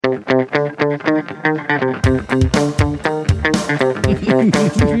Hello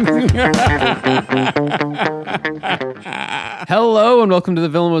and welcome to The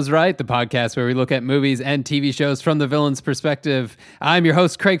Villain Was Right, the podcast where we look at movies and TV shows from the villain's perspective. I'm your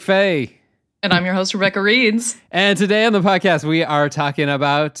host, Craig Fay. And I'm your host, Rebecca Reeds. And today on the podcast, we are talking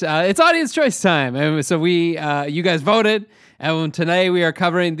about, it's audience choice time. And so you guys voted, and today we are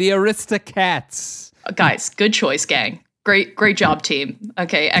covering the AristoCats. Guys, good choice, gang. Great job, team.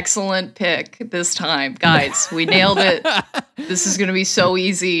 Okay, excellent pick this time. Guys, we nailed it. This is going to be so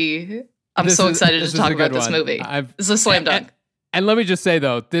easy. I'm so excited to talk about this movie. This is a slam dunk. And let me just say,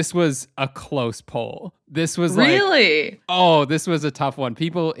 though, this was a close poll. This was really? This was a tough one.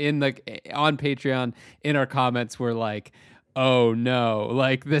 People on Patreon in our comments were like, "Oh no,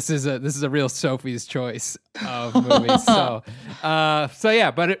 like this is a real Sophie's choice of movies." so yeah,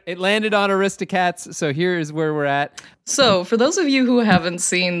 but it landed on AristoCats. So here is where we're at. So for those of you who haven't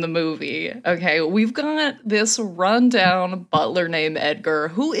seen the movie, okay, we've got this rundown butler named Edgar,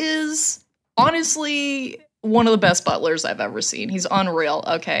 who is honestly one of the best butlers I've ever seen. He's unreal.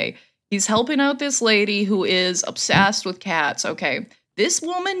 Okay, he's helping out this lady who is obsessed with cats. Okay. This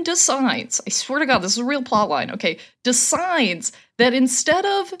woman decides, I swear to God, this is a real plot line, okay, decides that instead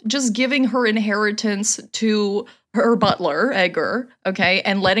of just giving her inheritance to her butler, Edgar, okay,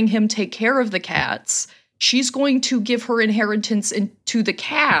 and letting him take care of the cats, she's going to give her inheritance to the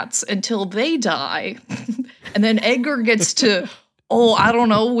cats until they die. And then Edgar gets to, I don't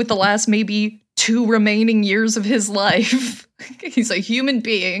know, with the last maybe 2 remaining years of his life, he's a human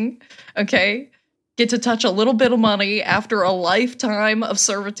being, okay, get to touch a little bit of money after a lifetime of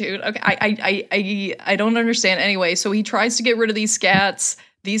servitude. Okay, I don't understand. Anyway, so he tries to get rid of these cats.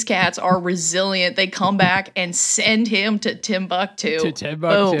 These cats are resilient. They come back and send him to Timbuktu.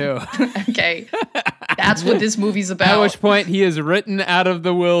 Boom. Okay, that's what this movie's about. At which point he is written out of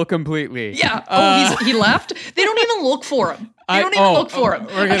the will completely. Yeah. He left. They don't even look for him. We're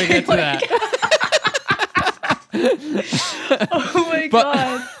gonna get to that. Oh my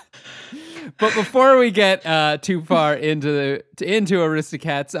God. But before we get too far into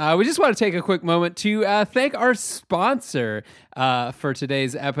AristoCats, we just want to take a quick moment to thank our sponsor for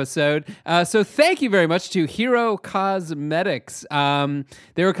today's episode. So thank you very much to Hero Cosmetics.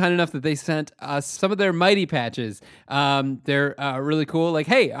 They were kind enough that they sent us some of their Mighty patches. They're really cool. Like,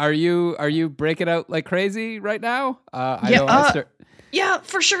 hey, are you breaking out like crazy right now? Yeah,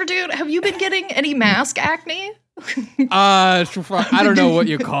 for sure, dude. Have you been getting any mask acne? I don't know what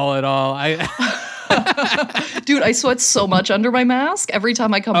you call it all. Dude, I sweat so much under my mask. Every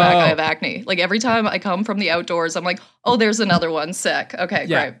time I come back, I have acne. Like every time I come from the outdoors, I'm like, oh, there's another one. Sick. Okay,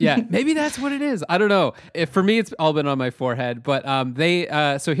 great. Yeah, maybe that's what it is. I don't know. For me, it's all been on my forehead. But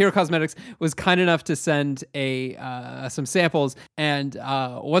so Hero Cosmetics was kind enough to send some samples. And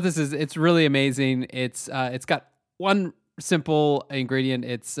what this is, it's really amazing. It's got one simple ingredient.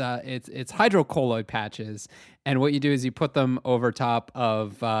 It's hydrocolloid patches, and what you do is you put them over top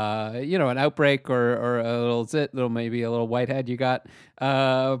of an outbreak or a little zit, maybe a little whitehead you got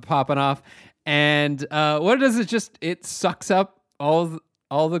popping off, and what it does is it sucks up all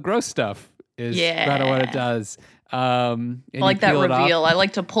the gross stuff. Is kind of what it does. I like that reveal. I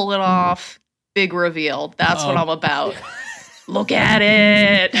like to pull it off. Big reveal. That's what I'm about. Look at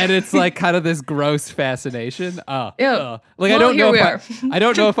it. And it's like kind of this gross fascination. I don't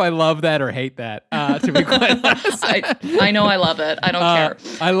know if I love that or hate that, to be quite honest. I know I love it. I don't care.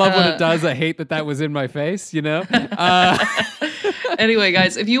 I love what it does. I hate that was in my face, you know? Anyway,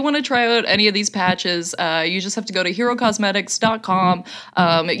 guys, if you want to try out any of these patches, you just have to go to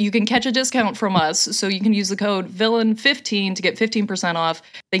herocosmetics.com. You can catch a discount from us, so you can use the code VILLAIN15 to get 15% off.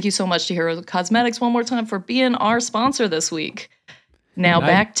 Thank you so much to Hero Cosmetics one more time for being our sponsor this week. Now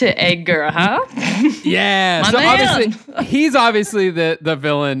back to Edgar, huh? Yeah. So obviously, he's obviously the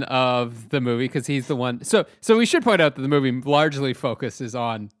villain of the movie because he's the one. So we should point out that the movie largely focuses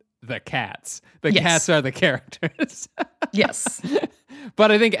on the cats. The cats are the characters. Yes.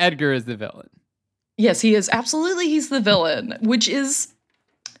 But I think Edgar is the villain. Yes, he is. Absolutely, he's the villain, which is...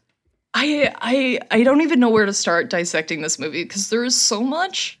 I don't even know where to start dissecting this movie because there is so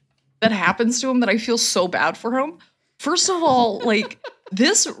much that happens to him that I feel so bad for him. First of all, like,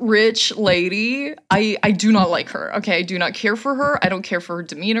 this rich lady, I do not like her, okay? I do not care for her. I don't care for her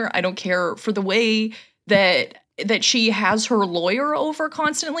demeanor. I don't care for the way that she has her lawyer over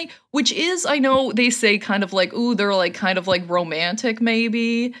constantly, which is, I know they say kind of like, ooh, they're like kind of like romantic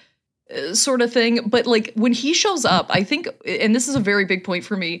maybe sort of thing. But like when he shows up, I think, and this is a very big point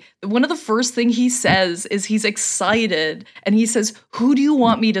for me, one of the first thing he says is he's excited and he says, who do you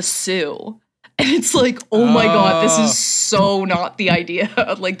want me to sue? And it's like, oh my God, this is so not the idea.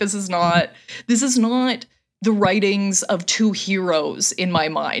 Like, this is not the writings of two heroes in my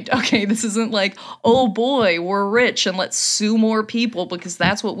mind. Okay, this isn't like, oh boy, we're rich and let's sue more people because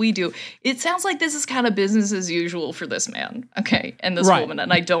that's what we do. It sounds like this is kind of business as usual for this man, okay, and this woman,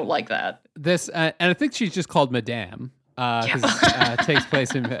 and I don't like that. This, and I think she's just called Madame. Because it takes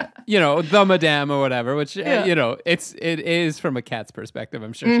place in, the Madame or whatever, which, it is from a cat's perspective.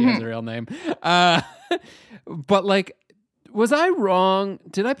 I'm sure she has a real name. But like, was I wrong?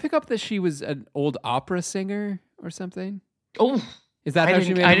 Did I pick up that she was an old opera singer or something? Oh, is that how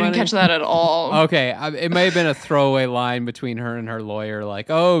she made I didn't catch that at all. Okay, it may have been a throwaway line between her and her lawyer,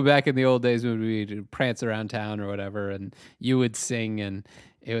 like, oh, back in the old days when we'd prance around town or whatever, and you would sing, and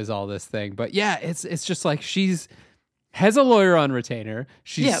it was all this thing. But yeah, it's just like has a lawyer on retainer.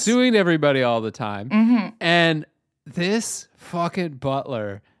 She's suing everybody all the time. And this fucking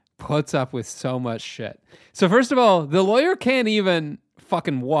butler puts up with so much shit. So first of all, the lawyer can't even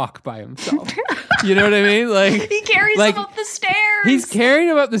fucking walk by himself. You know what I mean? Like, he carries him up the stairs. He's carrying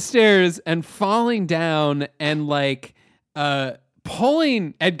him up the stairs and falling down and like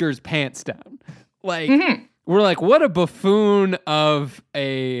pulling Edgar's pants down. Like, we're like, what a buffoon of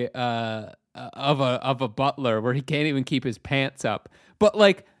a butler where he can't even keep his pants up. But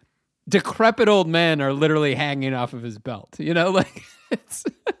like decrepit old men are literally hanging off of his belt, like it's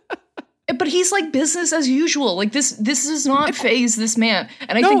but he's like business as usual. Like this does not phase this man.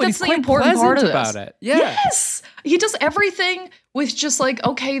 And I think that's the important part of this. About it. Yeah. Yes. He does everything with just like,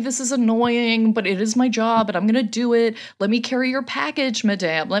 okay, this is annoying, but it is my job and I'm going to do it. Let me carry your package,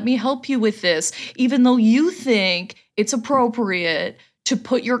 madame. Let me help you with this. Even though you think it's appropriate to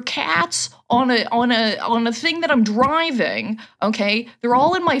put your cats on a thing that I'm driving, okay? They're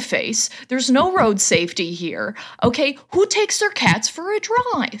all in my face. There's no road safety here, okay? Who takes their cats for a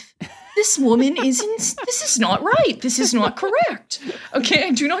drive? This woman this is not right. This is not correct. Okay,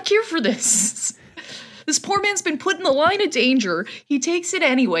 I do not care for this. This poor man's been put in the line of danger. He takes it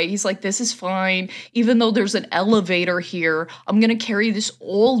anyway. He's like, this is fine. Even though there's an elevator here, I'm going to carry this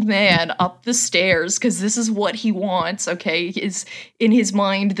old man up the stairs because this is what he wants, okay? In his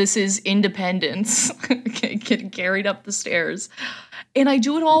mind, this is independence. Okay, getting carried up the stairs. And I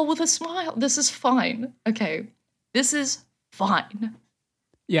do it all with a smile. This is fine, okay? This is fine.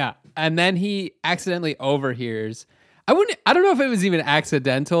 Yeah, and then he accidentally overhears. I don't know if it was even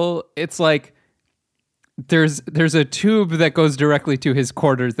accidental. It's like, there's a tube that goes directly to his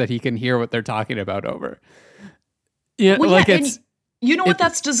quarters that he can hear what they're talking about over. Yeah, well, like it's what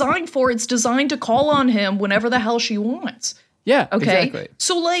that's designed for? It's designed to call on him whenever the hell she wants. Yeah, okay. Exactly.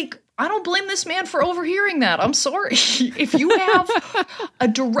 So like, I don't blame this man for overhearing that. I'm sorry. If you have a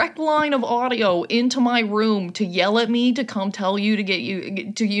direct line of audio into my room to yell at me to come tell you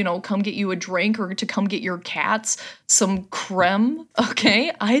come get you a drink or to come get your cats some creme,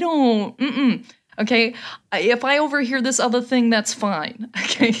 okay? I don't. Okay, if I overhear this other thing, that's fine.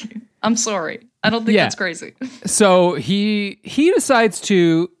 Okay, I'm sorry. I don't think that's crazy. So he decides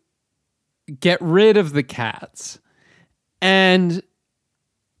to get rid of the cats, and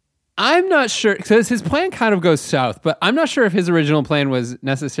I'm not sure because his plan kind of goes south. But I'm not sure if his original plan was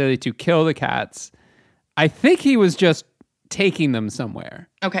necessarily to kill the cats. I think he was just taking them somewhere.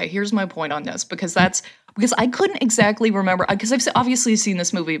 Okay, here's my point on this because I couldn't exactly remember because I've obviously seen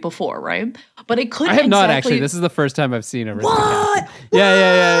this movie before, right? But I couldn't. I have not actually. This is the first time I've seen AristoCats. What?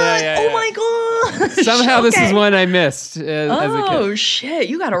 Yeah. Oh my god! Somehow this is one I missed as a kid. Oh shit!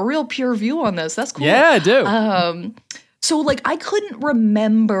 You got a real pure view on this. That's cool. Yeah, I do. So, like, I couldn't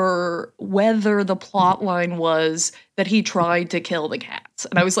remember whether the plot line was that he tried to kill the cats.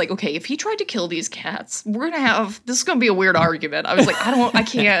 And I was like, okay, if he tried to kill these cats, this is going to be a weird argument. I was like, I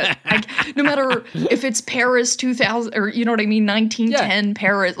can't, no matter if it's Paris 2000, or you know what I mean, 1910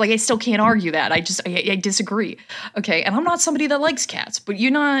 Paris, like, I still can't argue that. I disagree. Okay, and I'm not somebody that likes cats, but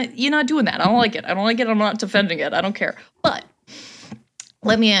you're not doing that. I don't like it. I'm not defending it. I don't care. But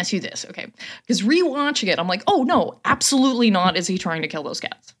let me ask you this, okay? Because rewatching it, I'm like, oh no, absolutely not is he trying to kill those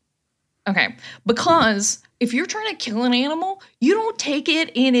cats. Okay, because if you're trying to kill an animal, you don't take it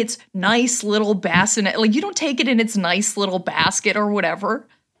in its nice little bassinet, like you don't take it in its nice little basket or whatever.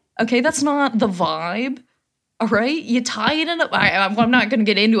 Okay, that's not the vibe. All right, you tie it in. I'm not going to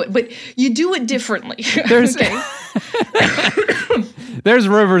get into it, but you do it differently. There's okay? There's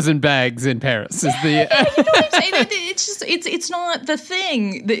rivers and bags in Paris. Is the you know what I'm saying? It's not the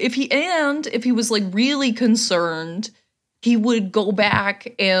thing. If he was like really concerned, he would go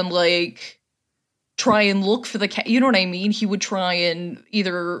back and like try and look for the cat. You know what I mean? He would try and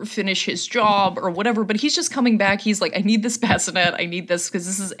either finish his job or whatever, but he's just coming back. He's like, I need this bassinet. I need this because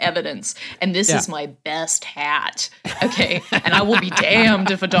this is evidence. And this is my best hat. Okay. And I will be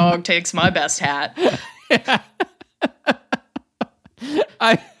damned if a dog takes my best hat.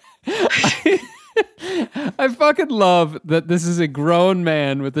 I fucking love that this is a grown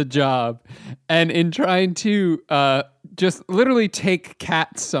man with a job, and in trying to just literally take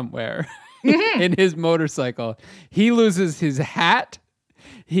Kat somewhere in his motorcycle, he loses his hat,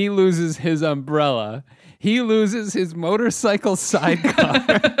 he loses his umbrella, he loses his motorcycle sidecar,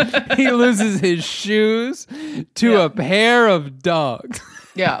 he loses his shoes to a pair of dogs.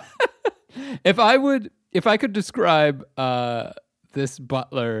 Yeah. If I could describe this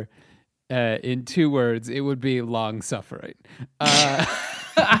butler in 2 words, it would be long suffering.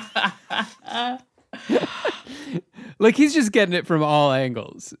 Like he's just getting it from all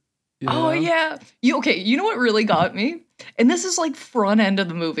angles. You know? Oh yeah. You know what really got me? And this is like front end of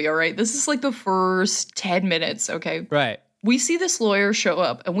the movie, all right? This is like the first 10 minutes, okay? Right. We see this lawyer show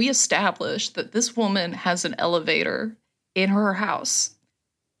up and we establish that this woman has an elevator in her house.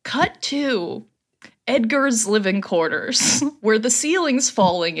 Cut to Edgar's living quarters where the ceiling's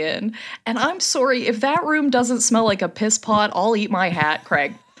falling in. And I'm sorry, if that room doesn't smell like a piss pot, I'll eat my hat,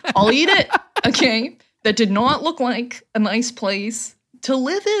 Craig. I'll eat it, okay? That did not look like a nice place to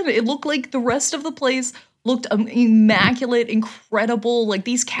live in. It looked like the rest of the place looked immaculate, incredible. Like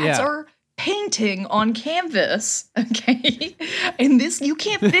these cats are painting on canvas, okay? And this, you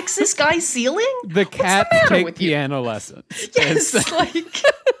can't fix this guy's ceiling? The cats take piano lessons. Yes, like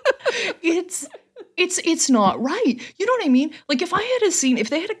it's not right. You know what I mean? Like if I had a scene,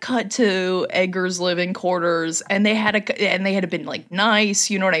 if they had a cut to Edgar's living quarters and they had been like nice,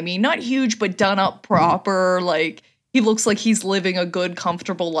 you know what I mean? Not huge, but done up proper. Like he looks like he's living a good,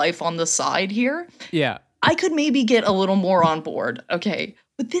 comfortable life on the side here. Yeah. I could maybe get a little more on board. Okay.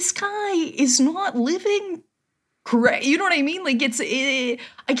 But this guy is not living correct. You know what I mean? Like I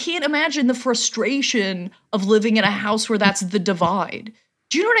can't imagine the frustration of living in a house where that's the divide.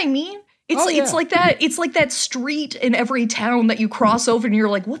 Do you know what I mean? It's like that. It's like that street in every town that you cross over and you're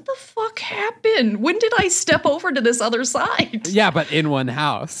like, what the fuck happened? When did I step over to this other side? Yeah, but in one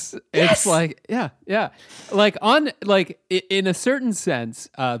house. Yes. It's like, yeah. In a certain sense,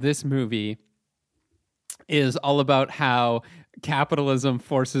 this movie is all about how capitalism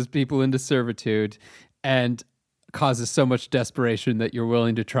forces people into servitude and causes so much desperation that you're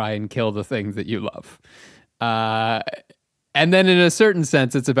willing to try and kill the things that you love. And then in a certain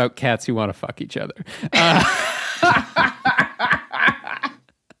sense, it's about cats who want to fuck each other.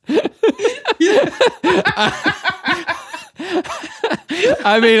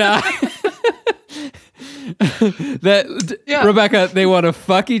 Rebecca, they want to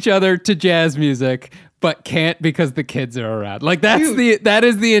fuck each other to jazz music, but can't because the kids are around. Like that is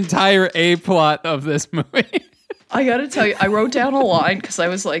the entire A plot of this movie. I gotta tell you, I wrote down a line because I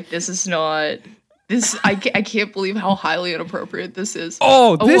was like, I can't believe how highly inappropriate this is.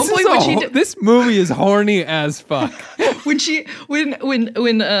 Oh, this movie is horny as fuck. when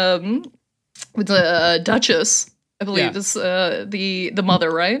the Duchess, I believe is the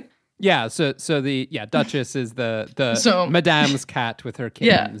mother, right? Yeah, so the Duchess is the Madame's cat with her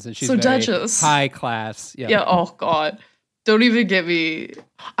kittens, and she's very Duchess, high class. Yeah. Yeah. Oh God, don't even get me.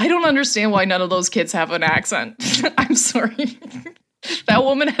 I don't understand why none of those kids have an accent. I'm sorry. That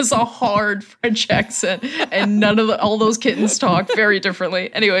woman has a hard French accent, and all those kittens talk very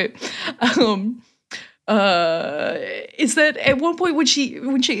differently. Anyway, is that at one point when she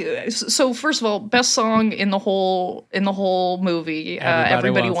so first of all, best song in the whole movie,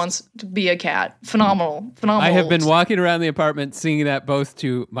 everybody wants to be a cat. Phenomenal. I have been walking around the apartment singing that both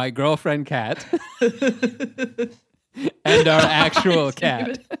to my girlfriend cat and our actual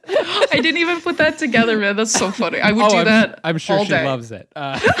cat. I didn't even put that together, man. That's so funny. I would do that. I'm sure all she day. loves it.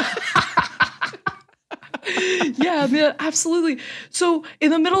 Yeah, man, absolutely. So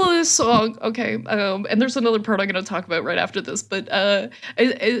in the middle of this song, okay, and there's another part I'm going to talk about right after this, but to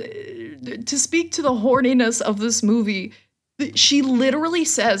speak to the horniness of this movie, she literally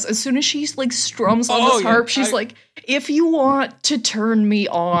says, as soon as she's like strums on this harp, she's like, if you want to turn me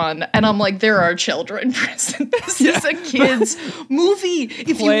on. And I'm like, there are children present. This is a kid's movie.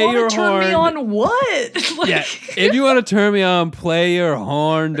 If you want to turn me on, what? If you want to turn me on, play your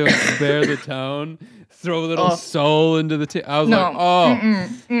horn, don't spare the tone. Throw a little soul into the I was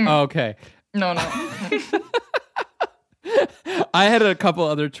okay. No. I had a couple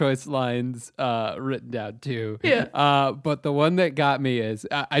other choice lines written down too. Yeah. But the one that got me is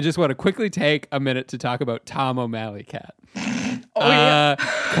I just want to quickly take a minute to talk about Tom O'Malley Cat. Yeah.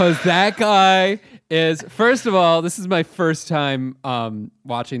 Because that guy is, first of all, this is my first time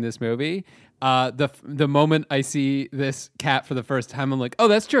watching this movie. The moment I see this cat for the first time, I'm like, oh,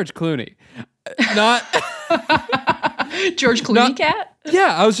 that's George Clooney. Not George Clooney cat?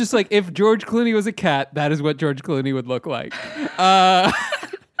 Yeah, I was just like, if George Clooney was a cat, that is what George Clooney would look like.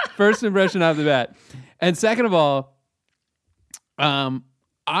 First impression off the bat. And second of all,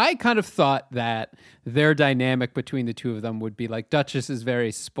 I kind of thought that their dynamic between the two of them would be like Duchess is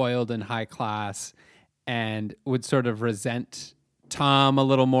very spoiled and high class and would sort of resent Tom a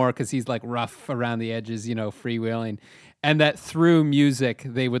little more because he's like rough around the edges, you know, freewheeling. And that through music,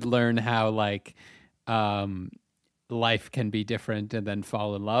 they would learn how like life can be different and then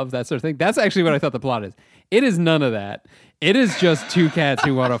fall in love, that sort of thing. That's actually what I thought the plot is. It is none of that. It is just two cats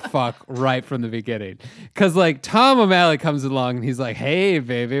who want to fuck right from the beginning. Because like Tom O'Malley comes along and he's like, hey,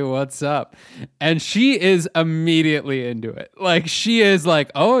 baby, what's up? And she is immediately into it. Like she is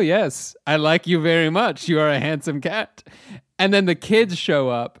like, oh, yes, I like you very much. You are a handsome cat. And then the kids show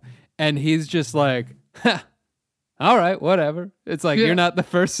up and he's just like, all right, whatever. It's like, you're not the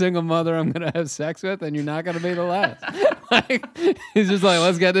first single mother I'm going to have sex with, and you're not going to be the last. Like, he's just like,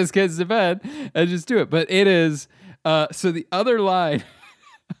 let's get this kids to bed and just do it. But it is, so the other line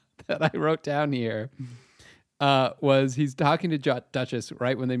that I wrote down here was he's talking to Duchess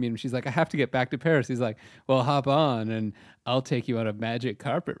right when they meet him. She's like, I have to get back to Paris. He's like, well, hop on, and I'll take you on a magic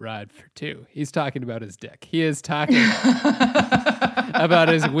carpet ride for two. He's talking about his dick. He is talking about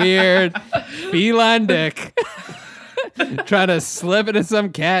his weird feline dick. Trying to slip into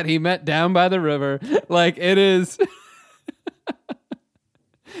some cat he met down by the river. Like it is.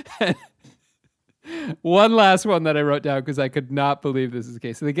 One last one that I wrote down because I could not believe this is the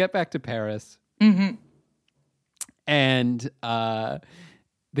case. So they get back to Paris. Mm-hmm. And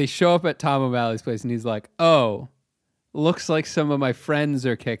they show up at Tom O'Malley's place and he's like, oh, looks like some of my friends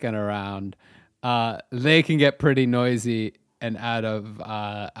are kicking around. They can get pretty noisy and out of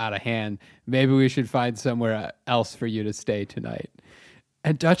hand. Maybe we should find somewhere else for you to stay tonight.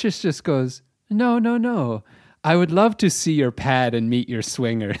 And Duchess just goes, no. I would love to see your pad and meet your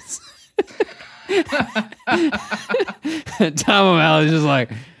swingers. And Tom O'Malley's just like,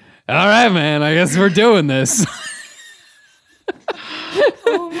 all right, man, I guess we're doing this.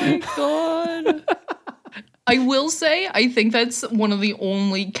 Oh my God. I will say, I think that's one of the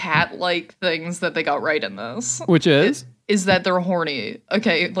only cat-like things that they got right in this. Which is? Is that they're horny.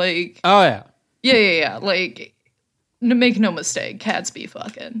 Okay, like... Oh, yeah. Yeah. Like, make no mistake, cats be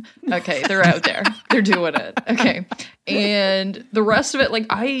fucking. Okay, they're out there. They're doing it. Okay. And the rest of it, like,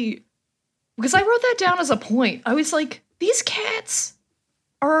 because I wrote that down as a point. I was like, these cats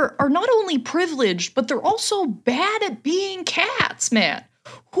are not only privileged, but they're also bad at being cats, man.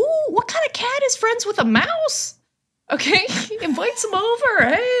 What kind of cat is friends with a mouse? Okay, invites them over.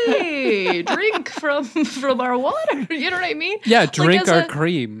 Hey, drink from our water. You know what I mean? Yeah, drink our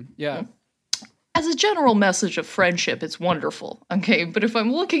cream. Yeah. As a general message of friendship, it's wonderful. Okay, but if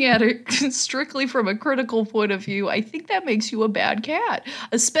I'm looking at it strictly from a critical point of view, I think that makes you a bad cat,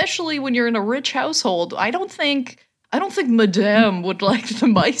 especially when you're in a rich household. I don't think Madame would like the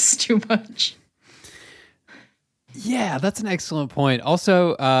mice too much. Yeah, that's an excellent point.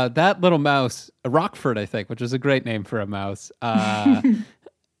 Also, that little mouse, Rockford, I think, which is a great name for a mouse,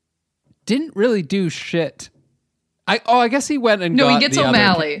 didn't really do shit. I guess he went and got he gets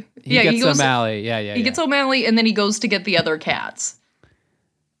O'Malley. He gets O'Malley. Yeah. He gets O'Malley, and then he goes to get the other cats.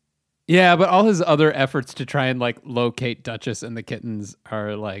 Yeah, but all his other efforts to try and like locate Duchess and the kittens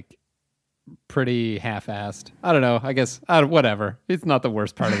are like pretty half-assed. I don't know. I guess whatever. It's not the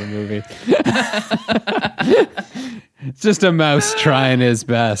worst part of the movie. It's just a mouse trying his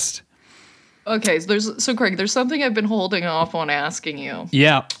best. Okay, so Craig, there's something I've been holding off on asking you.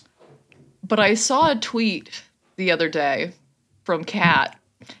 Yeah. But I saw a tweet the other day from Kat.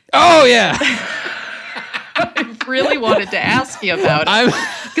 Oh yeah. I really wanted to ask you about it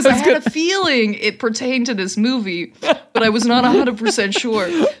because I had a feeling it pertained to this movie, but I was not 100% sure.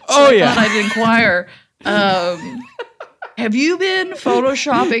 So I thought I'd inquire. Have you been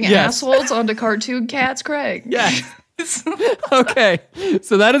photoshopping assholes onto cartoon cats, Craig? Yes. Okay,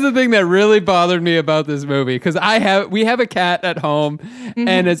 so that is the thing that really bothered me about this movie because we have a cat at home,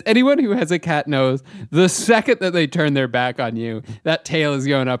 and as anyone who has a cat knows, the second that they turn their back on you, that tail is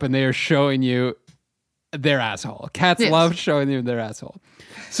going up and they are showing you their asshole. Cats love showing you their asshole.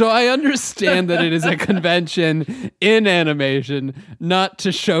 So I understand that it is a convention in animation not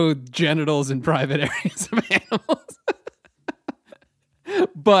to show genitals in private areas of animals.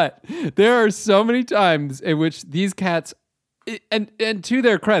 But there are so many times in which these cats, and to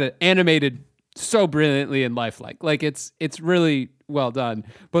their credit, animated so brilliantly and lifelike. Like it's really well done.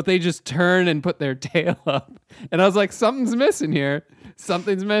 But they just turn and put their tail up. And I was like, something's missing here.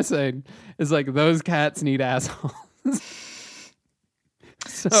 Something's missing. It's like, those cats need assholes.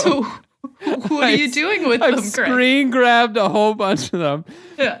 So what are you doing with them, Craig? Screen grabbed a whole bunch of them.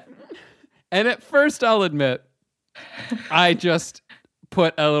 Yeah. And at first, I'll admit, I just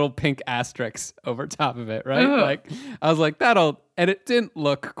put a little pink asterisk over top of it, right? Like, I was like, and it didn't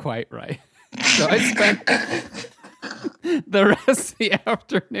look quite right. So I spent the rest of the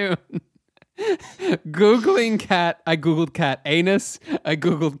afternoon Googling cat. I Googled cat anus. I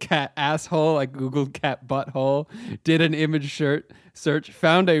Googled cat asshole. I Googled cat butthole. Did an image search.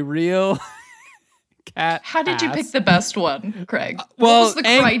 Found a real cat. How did you ass. pick the best one, Craig? Well, what was the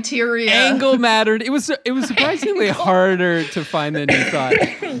criteria? Angle mattered. It was surprisingly harder to find than you thought.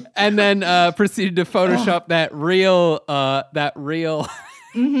 And then proceeded to Photoshop that real cat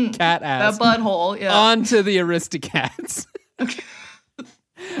ass, that butthole, yeah, onto the AristoCats. Okay.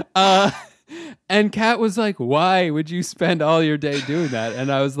 And Kat was like, "Why would you spend all your day doing that?"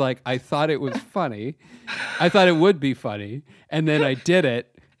 And I was like, "I thought it was funny. I thought it would be funny, and then I did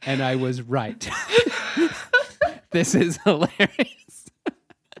it, and I was right." This is hilarious.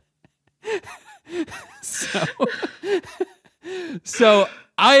 So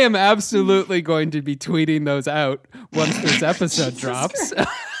I am absolutely going to be tweeting those out once this episode drops.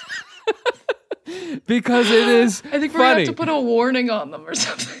 Because it is I think we're funny. going to have to put a warning on them or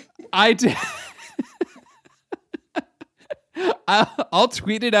something. I did. I'll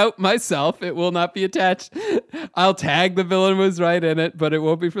tweet it out myself. It will not be attached. I'll tag the villain was right in it, but it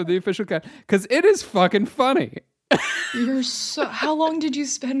won't be for the official cat because it is fucking funny. How long did you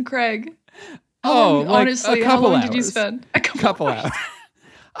spend, Craig? Honestly, how long hours. Did you spend? A couple hours.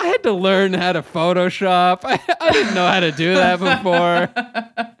 I had to learn how to Photoshop. I didn't know how to do that before.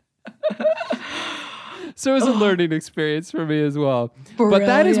 So it was a learning experience for me as well. Brilliant. But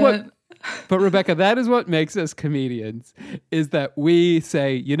that is But Rebecca, that is what makes us comedians, is that we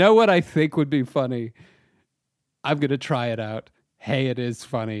say, you know what I think would be funny? I'm going to try it out. Hey, it is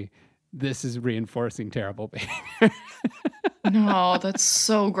funny. This is reinforcing terrible behavior. No, that's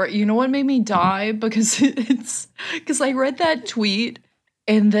so great. You know what made me die? Because I read that tweet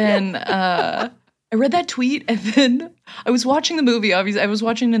and then I was watching the movie, obviously. I was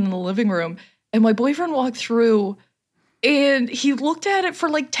watching it in the living room and my boyfriend walked through and he looked at it for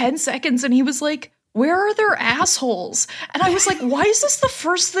like 10 seconds and he was like, "Where are their assholes?" And I was like, why is this the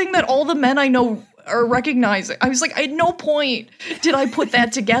first thing that all the men I know are recognizing? I was like, at no point did I put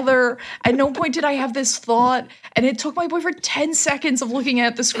that together. At no point did I have this thought. And it took my boyfriend 10 seconds of looking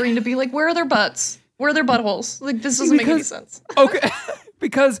at the screen to be like, where are their butts? Where are their buttholes? Like, this doesn't make any sense. Okay.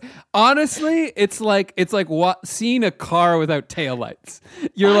 Because honestly, it's like seeing a car without taillights.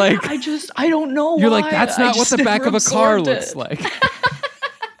 You're like, I don't know. You're why. like, that's not what the back of a car looks like.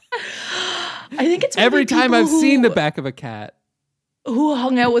 I think it's every time I've seen the back of a cat. Who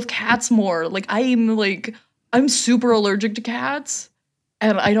hung out with cats more. I'm super allergic to cats.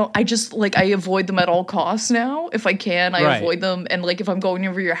 And I avoid them at all costs now. If I can, I avoid them. And like, if I'm going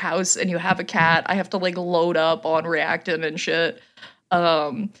over your house and you have a cat, I have to like load up on Reactant and shit.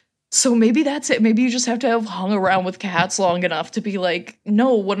 So maybe that's it. Maybe you just have to have hung around with cats long enough to be like,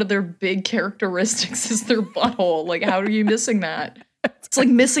 no, one of their big characteristics is their butthole. Like, how are you missing that? It's like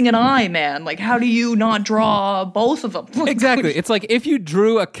missing an eye, man. Like, how do you not draw both of them? Exactly. It's like if you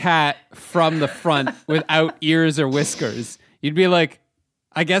drew a cat from the front without ears or whiskers, you'd be like,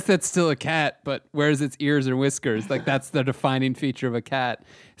 I guess that's still a cat, but where's its ears or whiskers? Like, that's the defining feature of a cat.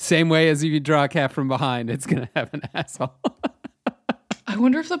 Same way as if you draw a cat from behind, it's going to have an asshole. I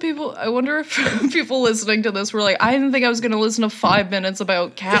wonder if people listening to this were like, I didn't think I was going to listen to 5 minutes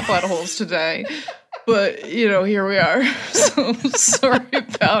about cat buttholes today. But, here we are. So sorry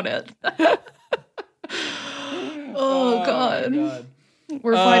about it. Oh, God.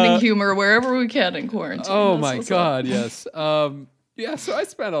 We're finding humor wherever we can in quarantine. Oh, my God, yes. Yeah, so I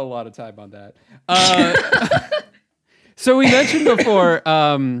spent a lot of time on that. So we mentioned before,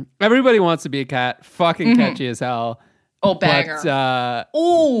 everybody wants to be a cat. Fucking catchy as hell. Oh, banger. But,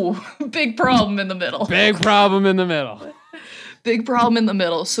 big problem in the middle. Big problem in the middle. Big problem in the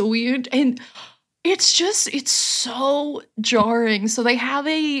middle. So it's so jarring. So they have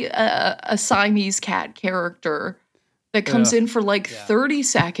a Siamese cat character that comes in for 30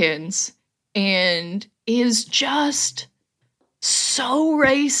 seconds and is just so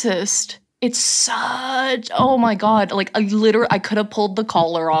racist. It's such, oh my God. Like, I could have pulled the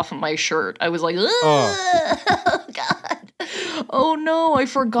collar off of my shirt. I was like, oh God. Oh no, I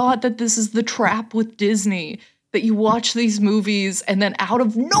forgot that this is the trap with Disney. that you watch these movies and then out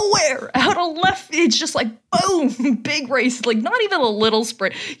of nowhere, out of left, it's just like, boom, big race. Like, not even a little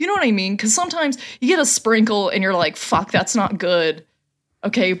sprint. You know what I mean? Because sometimes you get a sprinkle and you're like, fuck, that's not good.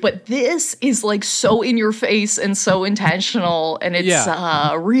 Okay, but this is like so in your face and so intentional, and it's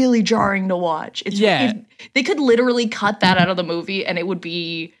really jarring to watch. They could literally cut that out of the movie and it would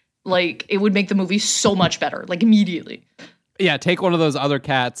be like, it would make the movie so much better, like immediately. Yeah, take one of those other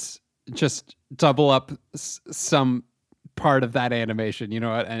cats, just double up some part of that animation,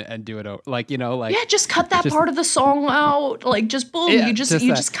 and do it over. Like, just cut that part of the song out. Like, just boom, you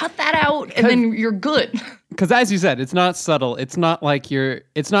just cut that out, and then you're good. Because as you said, it's not subtle. It's not like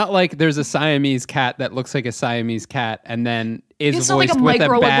there's a Siamese cat that looks like a Siamese cat, and then is voiced like a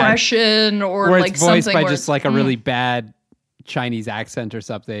microaggression or like it's voiced something by just like a really bad Chinese accent or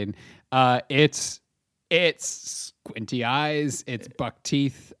something. It's squinty eyes, it's buck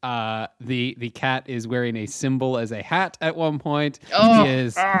teeth. The cat is wearing a cymbal as a hat at one point.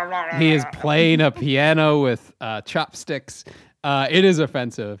 He is playing a piano with chopsticks. It is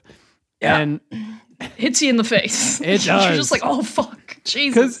offensive. Yeah. And hits you in the face. It does. You're just like, oh fuck,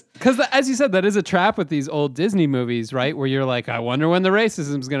 Jesus. Because as you said, that is a trap with these old Disney movies, right? Where you're like, I wonder when the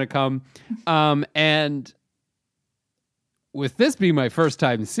racism's going to come. And with this being my first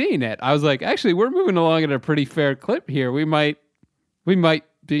time seeing it, I was like, actually, we're moving along at a pretty fair clip here. We might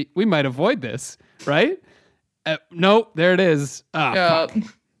avoid this, right? No, there it is. Fuck.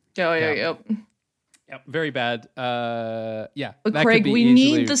 Yep, very bad. But Craig, we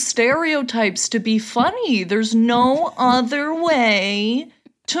need the stereotypes to be funny. There's no other way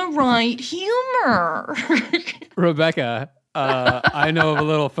to write humor. Rebecca, I know of a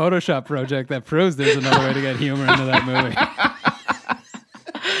little Photoshop project that proves there's another way to get humor into that movie.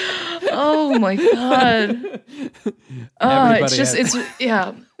 Oh my God.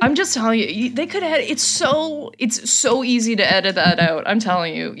 I'm just telling you, they could edit. It's so easy to edit that out. I'm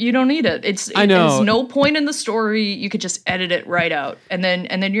telling you, you don't need it. I know. There's no point in the story. You could just edit it right out, and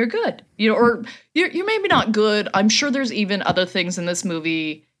then you're good. Or you're maybe not good. I'm sure there's even other things in this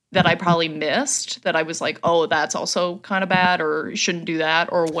movie that I probably missed that I was like, oh, that's also kind of bad, or shouldn't do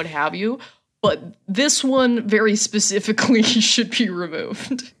that, or what have you. But this one very specifically should be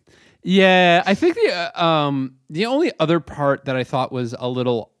removed. Yeah, I think the only other part that I thought was a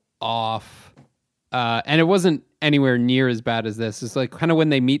little off, and it wasn't anywhere near as bad as this, is like kind of when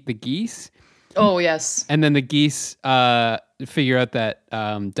they meet the geese. Oh, yes. And then the geese figure out that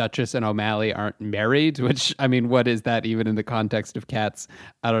Duchess and O'Malley aren't married, which, I mean, what is that even in the context of cats?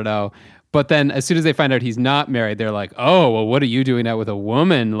 I don't know. But then as soon as they find out he's not married, they're like, oh, well, what are you doing out with a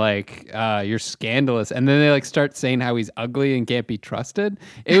woman? Like, you're scandalous. And then they like start saying how he's ugly and can't be trusted.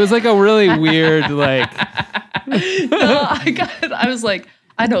 It was like a really weird, like... I was like,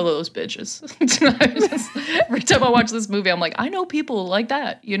 I know those bitches. Every time I watch this movie, I'm like, I know people like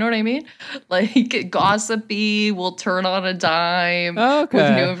that. You know what I mean? Like, gossipy, will turn on a dime.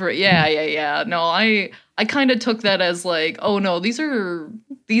 Okay. Yeah. No, I kind of took that as like, oh no, these are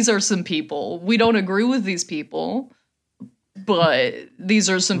some people. We don't agree with these people, but these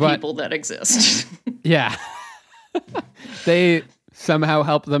are some people that exist. Yeah. They somehow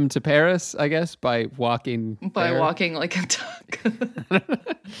help them to Paris, I guess, by walking like a duck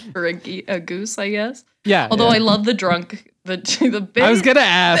or a goose, I guess. Yeah. Although I love the drunk, the big. I was gonna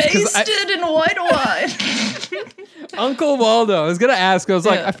ask, basted in white wine. Uncle Waldo. I was gonna ask. I was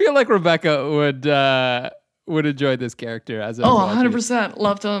like, I feel like Rebecca would enjoy this character as a 100%.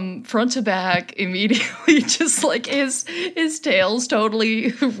 Loved him front to back immediately. Just like his tail's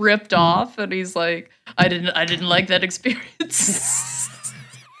totally ripped off, and he's like, I didn't like that experience.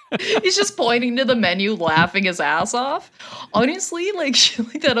 He's just pointing to the menu, laughing his ass off. Honestly, like shit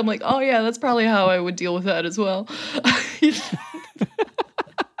like that, I'm like, oh yeah, that's probably how I would deal with that as well.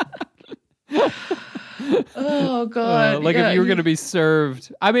 Oh God! If you were going to be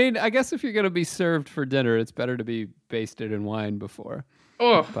served, I mean, I guess if you're going to be served for dinner, it's better to be basted in wine before.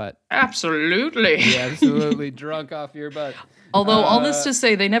 Oh, but absolutely, absolutely drunk off your butt. Although all this to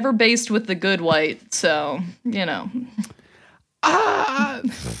say, they never based with the good white, so you know.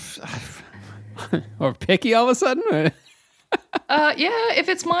 Or picky all of a sudden. Yeah, if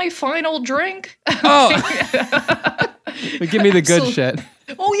it's my final drink. Oh, give me the good shit.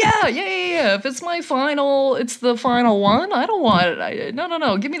 Oh yeah. If it's my final, it's the final one. I don't want it.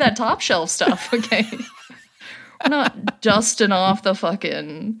 No. Give me that top shelf stuff, okay? We're not dusting off the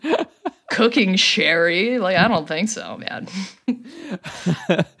fucking cooking sherry. Like, I don't think so, man.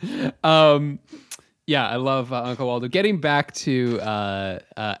 Yeah, I love Uncle Waldo. Getting back to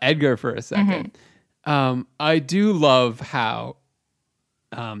Edgar for a second, I do love how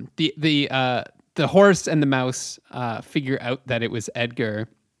the the horse and the mouse figure out that it was Edgar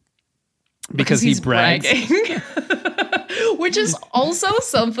because he's he brags. bragging. Which is also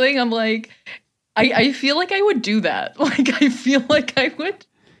something I'm like, I feel like I would do that. Like, I feel like I would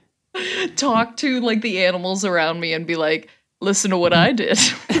talk to like the animals around me and be like, listen to what I did.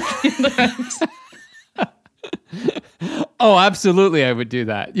 Oh, absolutely. I would do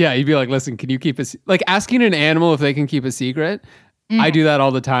that. Yeah. You'd be like, listen, can you keep like asking an animal if they can keep a secret? I do that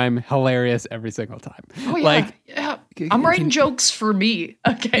all the time. Hilarious every single time. Oh, yeah. Like, yeah. I'm writing jokes for me.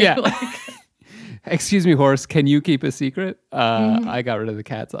 Okay. Yeah. Like, excuse me, horse, can you keep a secret? I got rid of the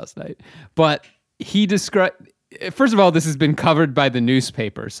cats last night. But he described, first of all, this has been covered by the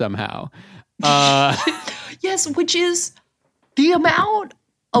newspaper somehow. yes, which is the amount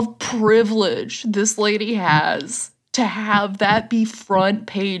of privilege this lady has to have that be front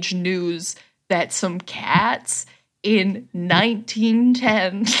page news that some cats in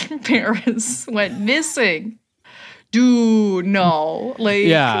 1910 Paris went missing. Dude, no. Like,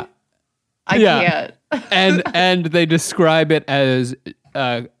 yeah. I can't. and they describe it as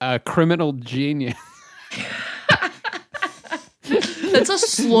a criminal genius. That's a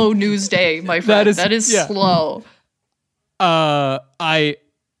slow news day, my friend. That is slow.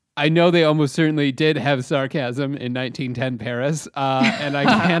 I know they almost certainly did have sarcasm in 1910 Paris, and I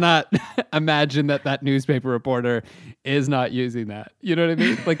cannot imagine that newspaper reporter is not using that. You know what I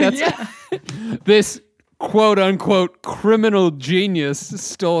mean? Like that's this quote unquote criminal genius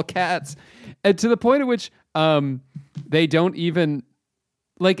stole cats, and to the point at which they don't even.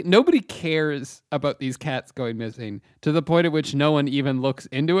 Like, nobody cares about these cats going missing to the point at which no one even looks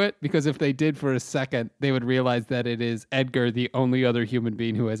into it, because if they did for a second, they would realize that it is Edgar, the only other human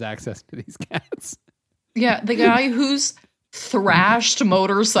being who has access to these cats. Yeah, the guy whose thrashed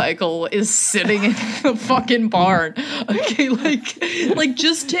motorcycle is sitting in the fucking barn. Okay, like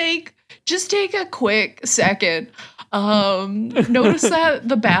just take a quick second. Notice that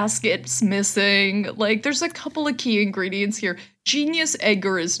the basket's missing. Like, there's a couple of key ingredients here. Genius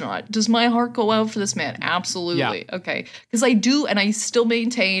Edgar is not. Does my heart go out for this man? Absolutely. Yeah. Okay. Because I do, and I still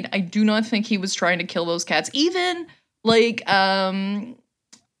maintain, I do not think he was trying to kill those cats. Even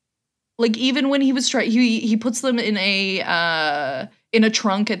even when he was trying, he puts them in a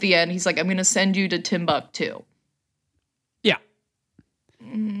trunk at the end. He's like, I'm going to send you to Timbuktu. Yeah.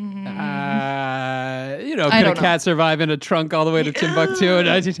 Could a cat survive in a trunk all the way to Timbuktu in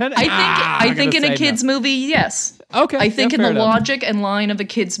 1910? I think in a kid's movie, yes. Okay. I think in the logic and line of a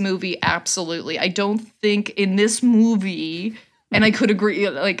kid's movie, absolutely. I don't think in this movie, and I could agree,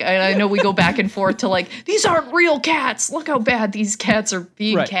 like, I know we go back and forth to like, these aren't real cats. Look how bad these cats are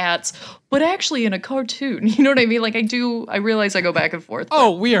being cats. But actually in a cartoon, you know what I mean? Like I realize I go back and forth.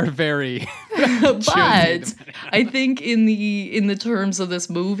 Oh, we are very but I think in the terms of this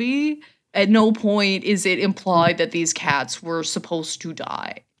movie, at no point is it implied that these cats were supposed to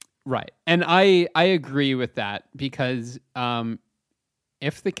die. Right. And I agree with that because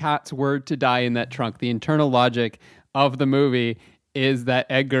if the cats were to die in that trunk, the internal logic of the movie is that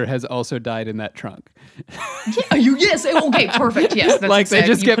Edgar has also died in that trunk. Yes. Okay, perfect. Yes. That's like they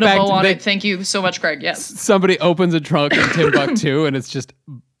just you get put back a bow on to it. Thank you so much, Craig. Yes. Somebody opens a trunk in Timbuktu and it's just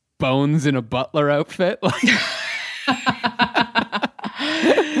Bones in a butler outfit. Like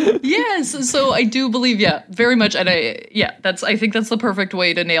yes, so I do believe, very much, and I think that's the perfect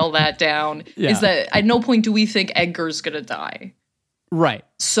way to nail that down. Yeah. Is that at no point do we think Edgar's gonna die, right?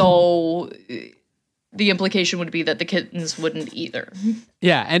 So the implication would be that the kittens wouldn't either.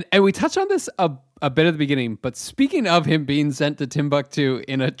 Yeah, and we touched on this a bit at the beginning, but speaking of him being sent to Timbuktu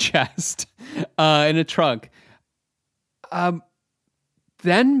in a chest, in a trunk,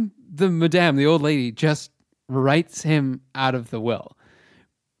 then the old lady, just writes him out of the will.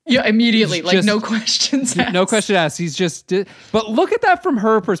 Yeah, immediately, like no questions asked. No question asked. He's just, but look at that from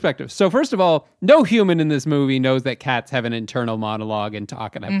her perspective. So first of all, no human in this movie knows that cats have an internal monologue and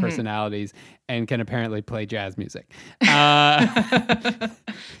talk and have personalities and can apparently play jazz music. How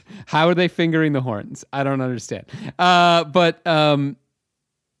are they fingering the horns? I don't understand. But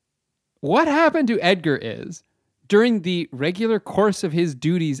what happened to Edgar is, during the regular course of his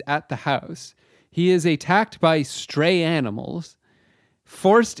duties at the house, he is attacked by stray animals,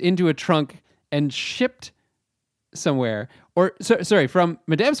 forced into a trunk and shipped somewhere. Or sorry, from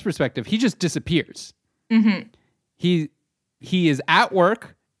Madame's perspective, he just disappears. Mm-hmm. He is at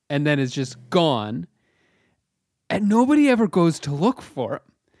work and then is just gone, and nobody ever goes to look for him.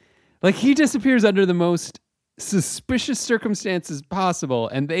 Like, he disappears under the most suspicious circumstances possible,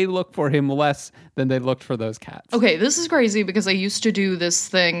 and they look for him less than they looked for those cats. Okay, this is crazy because I used to do this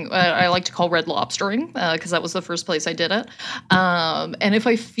thing I like to call red lobstering because that was the first place I did it. And if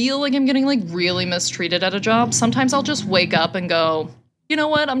I feel like I'm getting like really mistreated at a job, sometimes I'll just wake up and go, you know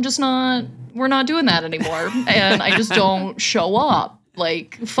what? We're not doing that anymore. And I just don't show up.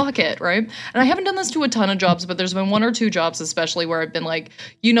 Like, fuck it, right? And I haven't done this to a ton of jobs, but there's been 1 or 2 jobs especially where I've been like,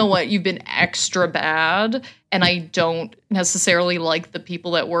 you know what, you've been extra bad, and I don't necessarily like the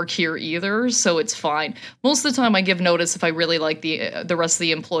people that work here either, so it's fine. Most of the time I give notice if I really like the rest of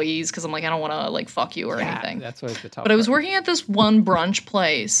the employees, because I'm like, I don't want to like fuck you or anything. That's always the tough But I was working at this one brunch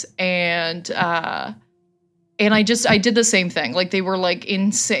place, and I did the same thing. Like, they were like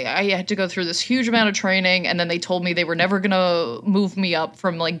insane. I had to go through this huge amount of training, and then they told me they were never going to move me up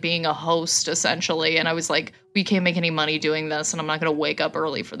from like being a host essentially. And I was like, we can't make any money doing this, and I'm not going to wake up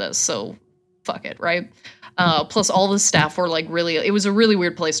early for this. So fuck it. Right. Plus all the staff were like it was a really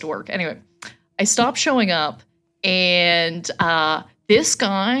weird place to work. Anyway, I stopped showing up, and this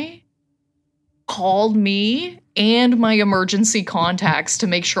guy called me and my emergency contacts to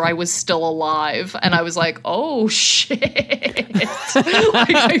make sure I was still alive. And I was like, oh shit.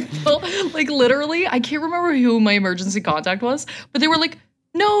 Like, I felt like literally, I can't remember who my emergency contact was, but they were like,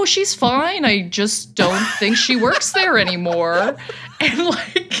 no, she's fine. I just don't think she works there anymore. And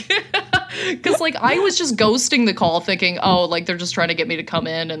like, because like I was just ghosting the call thinking, oh, like they're just trying to get me to come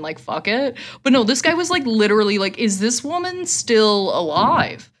in and like fuck it. But no, this guy was like literally like, is this woman still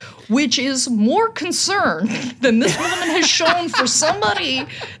alive? Which is more concern than this woman has shown for somebody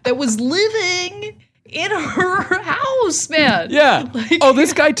that was living in her house, man. Yeah. Like,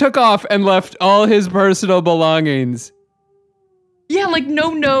 this guy took off and left all his personal belongings. Yeah, like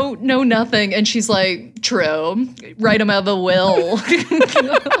no note, no nothing. And she's like, true, write him out of the will.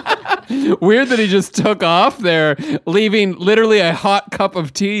 Weird that he just took off there, leaving literally a hot cup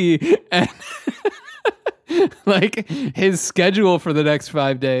of tea and like his schedule for the next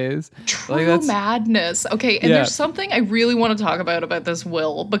 5 days. True like, that's madness. Okay, and there's something I really want to talk about this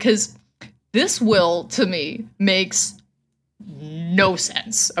will, because this will to me makes no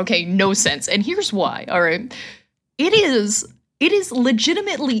sense. Okay, no sense. And here's why. All right. It is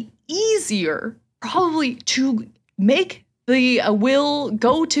legitimately easier probably to make the will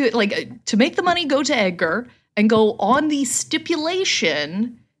go to, like, to make the money go to Edgar and go on the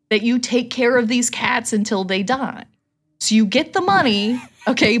stipulation that you take care of these cats until they die. So you get the money,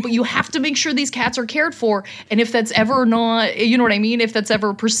 okay, but you have to make sure these cats are cared for. And if that's ever not, you know what I mean? If that's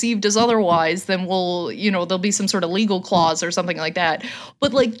ever perceived as otherwise, then there'll be some sort of legal clause or something like that.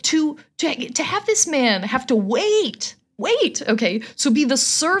 But like to have this man have to wait, okay, so be the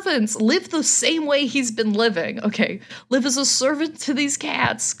servants, live the same way he's been living, okay, live as a servant to these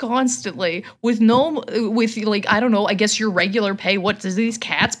cats constantly with like, I don't know, I guess your regular pay. What does these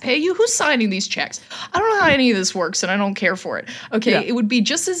cats pay you? Who's signing these checks? I don't know how any of this works, and I don't care for it. Okay, It would be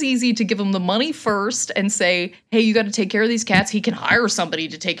just as easy to give him the money first and say, hey, you got to take care of these cats. He can hire somebody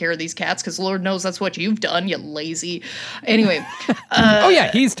to take care of these cats, because Lord knows that's what you've done, you lazy. Anyway.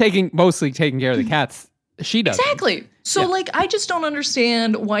 He's mostly taking care of the cats. She does. Exactly. So, like, I just don't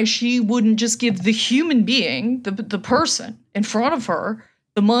understand why she wouldn't just give the human being, the person in front of her,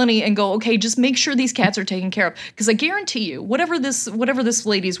 the money and go, okay, just make sure these cats are taken care of. Because I guarantee you, whatever this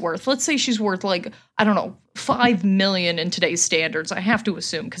lady's worth, let's say she's worth like, I don't know, $5 million in today's standards. I have to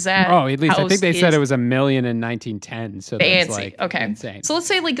assume, because that at least I think they said it was $1 million in 1910. So fancy. That's like okay, insane. So let's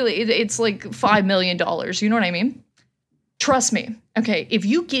say like it's like $5 million. You know what I mean? Trust me. Okay, if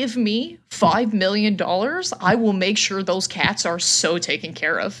you give me $5 million, I will make sure those cats are so taken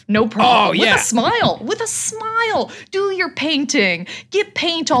care of. No problem. Oh, yeah. With a smile. Do your painting. Get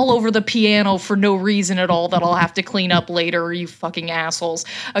paint all over the piano for no reason at all that I'll have to clean up later, you fucking assholes.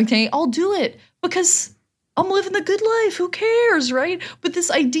 Okay, I'll do it because I'm living the good life. Who cares, right? But this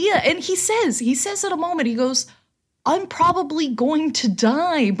idea, and he says at a moment, he goes, I'm probably going to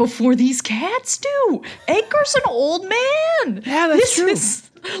die before these cats do. Edgar's an old man. Yeah, that's true.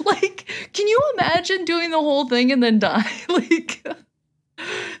 Like, can you imagine doing the whole thing and then die? Like,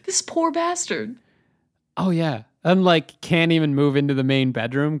 this poor bastard. Oh, yeah. And, like, can't even move into the main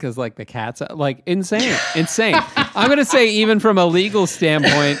bedroom because, like, the cats, like, insane. I'm going to say, even from a legal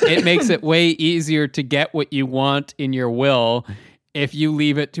standpoint, it makes it way easier to get what you want in your will if you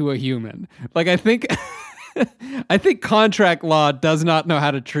leave it to a human. Like, I think contract law does not know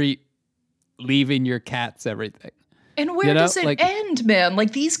how to treat leaving your cats everything. And where does it end, man?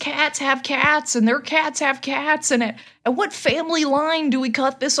 Like, these cats have cats, and their cats have cats, and at what family line do we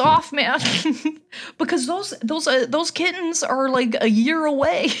cut this off, man? Because those kittens are like a year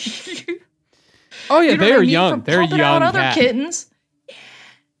away. Oh yeah, You know they what are I mean? young. From They're pumping young out other cats. kittens.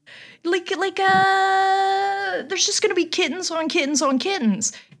 There's just gonna be kittens on kittens on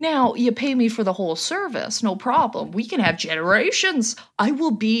kittens. Now, you pay me for the whole service, no problem. We can have generations. I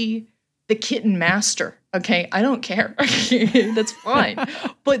will be the kitten master. Okay, I don't care. That's fine.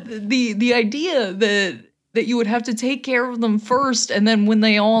 But the idea that you would have to take care of them first, and then when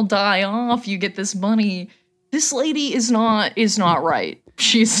they all die off, you get this money. This lady is not right.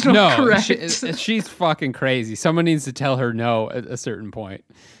 She's not correct. She's fucking crazy. Someone needs to tell her no at a certain point.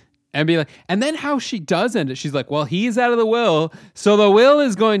 And be like, and then how she does end it, she's like, well, he's out of the will, so the will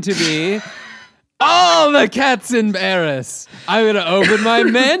is going to be all the cats in Paris. I'm gonna open my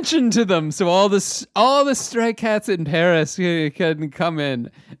mansion to them, so all the stray cats in Paris can come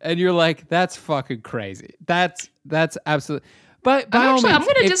in. And you're like, that's fucking crazy. That's absolutely. But I'm going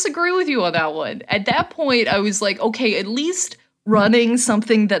to disagree with you on that one. At that point, I was like, okay, at least running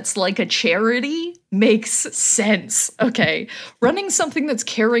something that's like a charity makes sense. Okay. Running something that's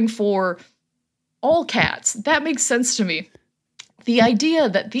caring for all cats, that makes sense to me. The idea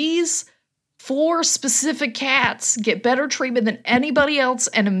that these 4 specific cats get better treatment than anybody else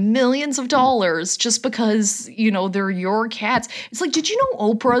and millions of dollars just because, they're your cats. It's like, did you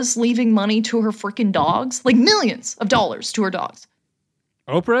know Oprah's leaving money to her freaking dogs? Like millions of dollars to her dogs.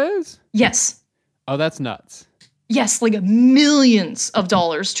 Oprah is? Yes. Oh, that's nuts. Yes, like millions of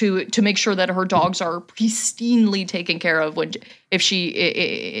dollars to make sure that her dogs are pristinely taken care of in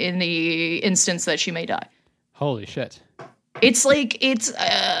the instance that she may die. Holy shit! It's like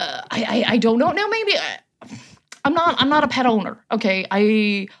I don't know now. Maybe I'm not a pet owner. Okay,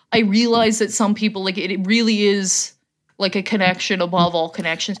 I realize that some people like it really is like a connection above all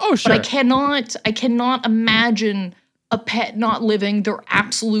connections. Oh sure. But I cannot imagine a pet not living their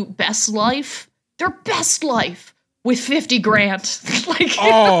absolute best life. Their best life. With 50 grand.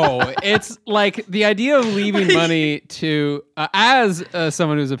 It's like the idea of leaving money to, as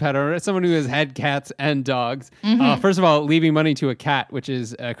someone who's a pet owner, someone who has had cats and dogs. Mm-hmm. First of all, leaving money to a cat, which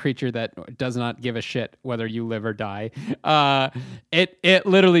is a creature that does not give a shit whether you live or die. It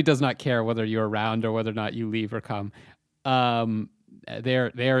literally does not care whether you're around or whether or not you leave or come.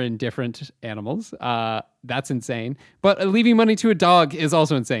 They're indifferent animals. That's insane. But leaving money to a dog is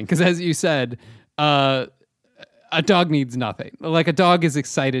also insane because, as you said, a dog needs nothing. Like a dog is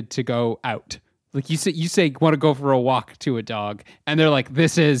excited to go out. Like you say want to go for a walk to a dog, and they're like,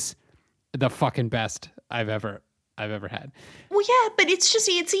 "This is the fucking best I've ever had." Well, yeah, but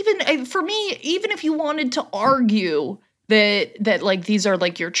it's even for me. Even if you wanted to argue that like these are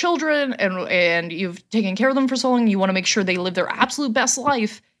like your children and you've taken care of them for so long, you want to make sure they live their absolute best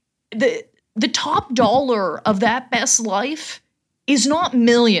life. The top dollar of that best life is not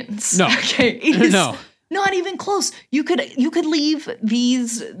millions. No, okay, it is, no. Not even close. You could leave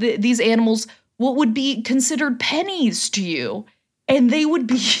these animals what would be considered pennies to you, and they would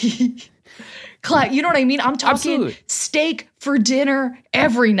be, you know what I mean? I'm talking Absolutely. Steak for dinner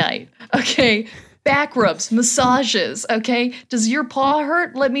every night. Okay, back rubs, massages. Okay, does your paw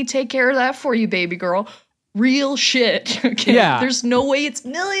hurt? Let me take care of that for you, baby girl. Real shit. Okay, yeah. There's no way it's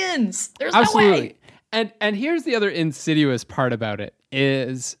millions. There's Absolutely. no way. And here's the other insidious part about it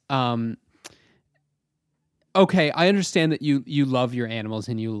is. Okay, I understand that you love your animals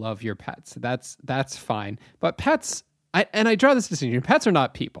and you love your pets. That's fine. But pets, I draw this distinction. Pets are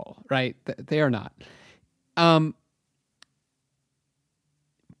not people, right? They are not.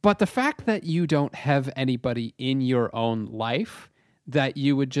 But the fact that you don't have anybody in your own life that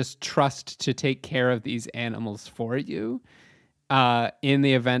you would just trust to take care of these animals for you, in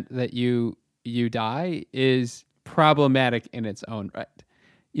the event that you die, is problematic in its own right.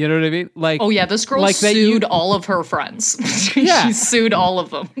 You know what I mean? Like, oh yeah, this girl sued all of her friends. Yeah. She sued all of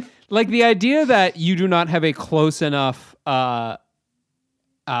them. Like the idea that you do not have a close enough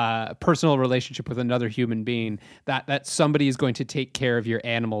personal relationship with another human being that somebody is going to take care of your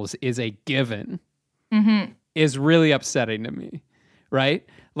animals is a given. Mm-hmm. Is really upsetting to me, right?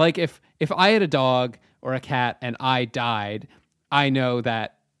 Like if I had a dog or a cat and I died, I know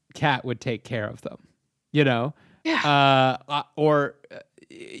that cat would take care of them. You know, or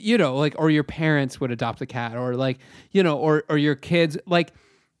your parents would adopt a cat, or like, or your kids, like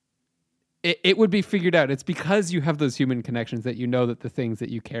it would be figured out. It's because you have those human connections that you know that the things that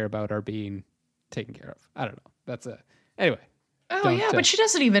you care about are being taken care of. I don't know. Anyway. Oh yeah, but she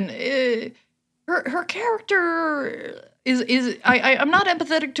doesn't even, her character is I'm not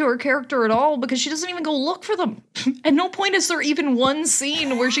empathetic to her character at all because she doesn't even go look for them. At no point is there even one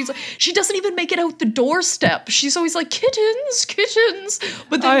scene where she doesn't even make it out the doorstep. She's always like kittens,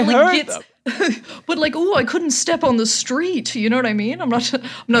 but then But like, oh, I couldn't step on the street. You know what I mean? I'm not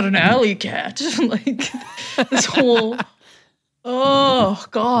an alley cat. Like this whole. Oh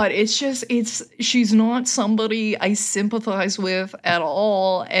God, she's not somebody I sympathize with at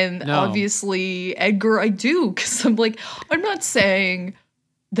all. And No. obviously Edgar I do, because I'm not saying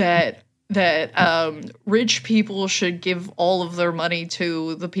that rich people should give all of their money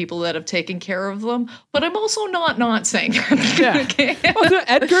to the people that have taken care of them, but I'm also not saying that. Yeah. Okay? Also,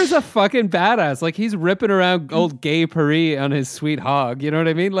 Edgar's a fucking badass. Like, he's ripping around old gay Paris on his sweet hog. You know what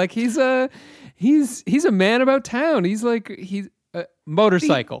I mean? Like, he's a man about town. He's a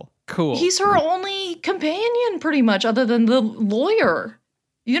motorcycle. Cool. He's her only companion, pretty much, other than the lawyer.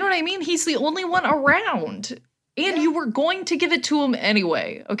 You know what I mean? He's the only one around. And you were going to give it to him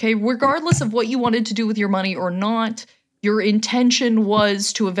anyway, okay? Regardless of what you wanted to do with your money or not, your intention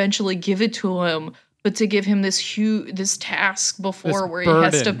was to eventually give it to him, but to give him this task before where he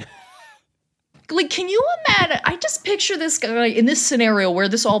has to... Like, can you imagine? I just picture this guy in this scenario where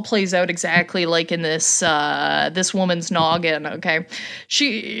this all plays out exactly like in this woman's noggin. Okay,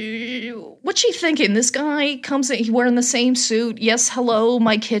 what's she thinking? This guy comes in, he's wearing the same suit. Yes, hello,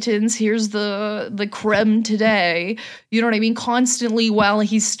 my kittens. Here's the creme today. You know what I mean? Constantly while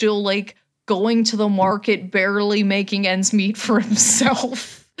he's still like going to the market, barely making ends meet for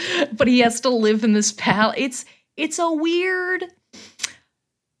himself, but he has to live in this palace. It's a weird.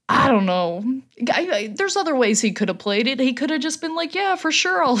 I don't know. There's other ways he could have played it. He could have just been like, yeah, for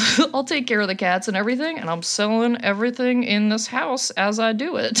sure, I'll take care of the cats and everything, and I'm selling everything in this house as I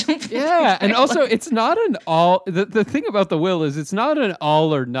do it. Yeah, and also it's not an all. The thing about the will is it's not an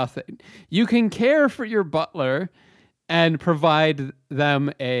all or nothing. You can care for your butler and provide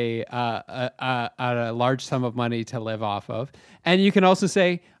them a large sum of money to live off of, and you can also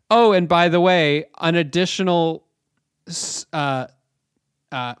say, oh, and by the way, an additional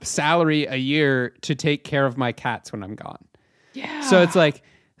salary a year to take care of my cats when I'm gone. Yeah. So it's like,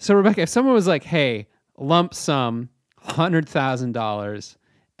 so Rebecca, if someone was like, hey, lump sum, $100,000,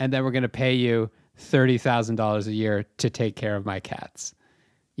 and then we're going to pay you $30,000 a year to take care of my cats,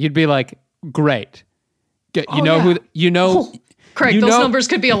 you'd be like, great. Craig, those numbers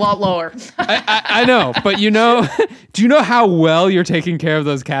could be a lot lower. I know, but do you know how well you're taking care of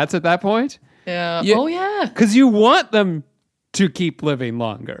those cats at that point? Yeah. Yeah. Because you want them to keep living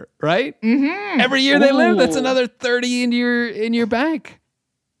longer, right? Mm-hmm. Every year they live, that's another 30 in your bank.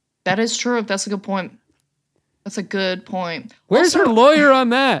 That is true. That's a good point. That's a good point. Where's her lawyer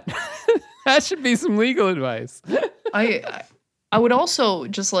on that? That should be some legal advice. I would also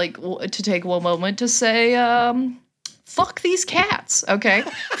just like to take one moment to say, fuck these cats, okay?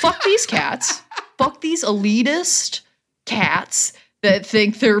 Fuck these cats. Fuck these elitist cats that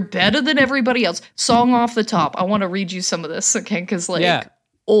think they're better than everybody else. Song off the top. I want to read you some of this, okay? Because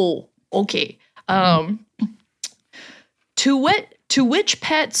oh, okay. To which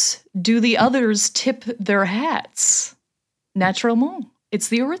pets do the others tip their hats? Naturellement, it's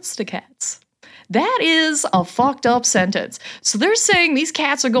the AristoCats. That is a fucked up sentence. So they're saying these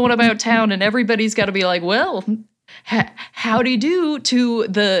cats are going about town and everybody's got to be like, well, howdy do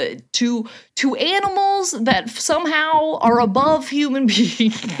to animals that somehow are above human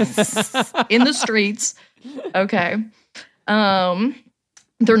beings in the streets. Okay.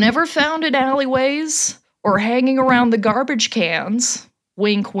 They're never found in alleyways or hanging around the garbage cans.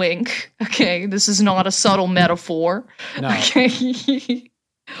 Wink, wink. Okay, this is not a subtle metaphor. No. Okay.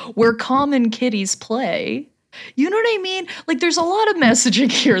 Where common kitties play. You know what I mean? Like, there's a lot of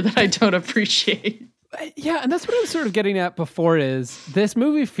messaging here that I don't appreciate. Yeah, and that's what I was sort of getting at before is this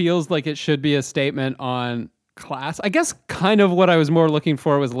movie feels like it should be a statement on class. I guess kind of what I was more looking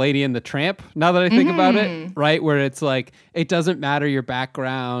for was Lady and the Tramp, now that I think about it, right? Where it's like, it doesn't matter your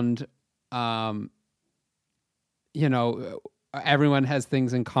background. Everyone has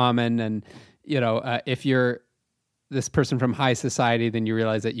things in common. And, if you're this person from high society, then you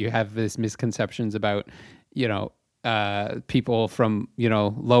realize that you have these misconceptions about, people from,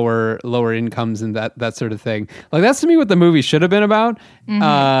 lower incomes and that sort of thing. Like, that's to me what the movie should have been about.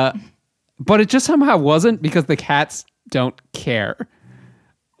 But it just somehow wasn't, because the cats don't care.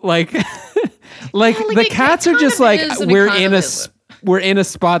 Like, the cats are just like, we're in a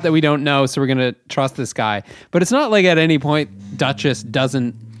spot that we don't know, so we're going to trust this guy. But it's not like at any point Duchess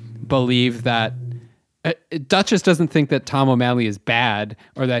doesn't believe that Duchess doesn't think that Tom O'Malley is bad,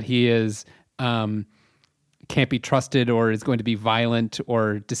 or that he is can't be trusted, or is going to be violent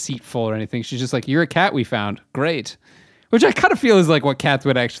or deceitful or anything. She's just like, you're a cat we found. Great. Which I kind of feel is like what cats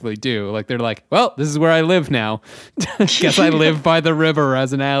would actually do. Like, they're like, well, this is where I live now. Guess I live by the river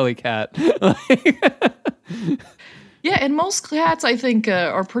as an alley cat. Yeah, and most cats I think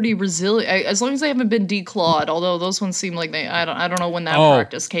are pretty resilient as long as they haven't been declawed. Although those ones seem like I don't know when that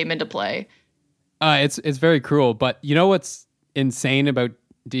practice came into play. It's very cruel. But you know what's insane about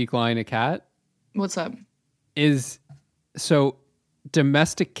declawing a cat? What's up? Is so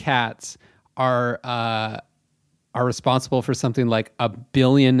domestic cats are responsible for something like 1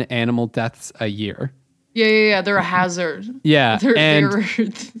 billion animal deaths a year. Yeah. They're a hazard. Yeah,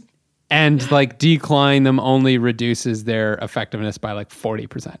 and like declawing them only reduces their effectiveness by like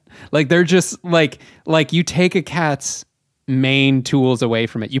 40%. Like they're just like you take a cat's main tools away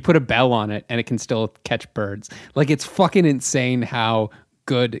from it. You put a bell on it and it can still catch birds. Like it's fucking insane how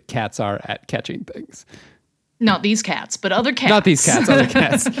good cats are at catching things. Not these cats, but other cats. Not these cats, other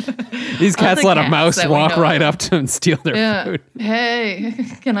cats. These cats let a mouse walk right up to them and steal their food. Hey,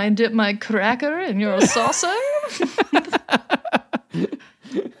 can I dip my cracker in your saucer?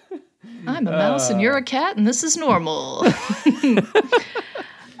 I'm a mouse and you're a cat and this is normal.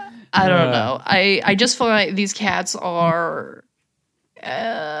 I don't know. I just find these cats are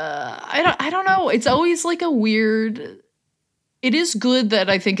I don't know. It's always like a weird. It is good that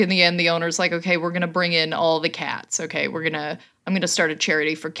I think in the end the owner's like, okay, we're gonna bring in all the cats. Okay, I'm gonna start a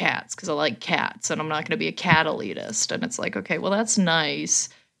charity for cats because I like cats and I'm not gonna be a cat elitist. And it's like, okay, well that's nice.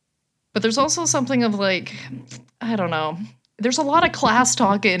 But there's also something of like, I don't know. There's a lot of class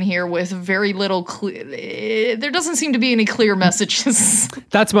talk in here with very little there doesn't seem to be any clear messages.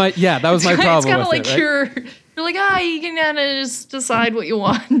 That was my problem. It's kind of like right? you're like, you can kind of just decide what you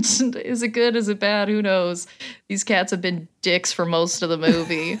want. Is it good? Is it bad? Who knows? These cats have been dicks for most of the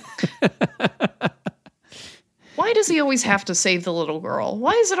movie. Why does he always have to save the little girl?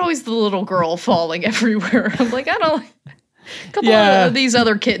 Why is it always the little girl falling everywhere? I'm like, a couple of these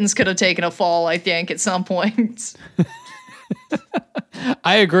other kittens could have taken a fall, I think, at some point.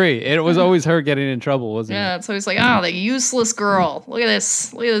 I agree. It was always her getting in trouble, wasn't it? Yeah, it's always like, the useless girl. Look at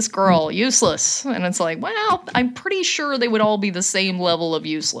this girl, useless. And it's like, well, I'm pretty sure they would all be the same level of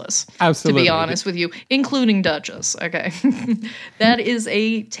useless. Absolutely. To be honest with you, including Duchess. Okay. That is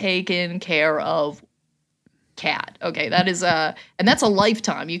a taken care of cat. Okay, that is and that's a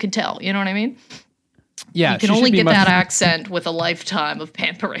lifetime, you can tell. You know what I mean? Yeah, you can only get that accent with a lifetime of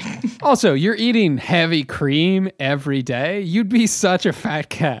pampering. Also, you're eating heavy cream every day. You'd be such a fat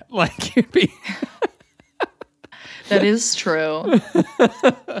cat. Like you'd be. That is true.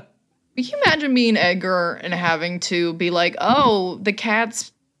 Can you imagine being Edgar and having to be like, oh, the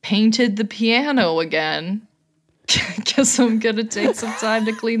cat's painted the piano again. Guess I'm gonna take some time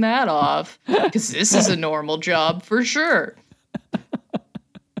to clean that off. Because this is a normal job for sure.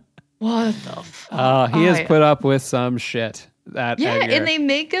 What the fuck? He has put up with some shit. Edgar. And they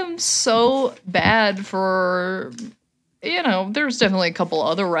make him so bad for, there's definitely a couple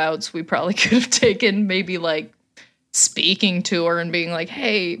other routes we probably could have taken. Maybe like speaking to her and being like,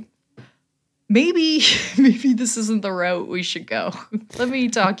 hey, maybe this isn't the route we should go. Let me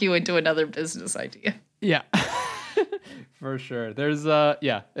talk you into another business idea. Yeah. For sure. There's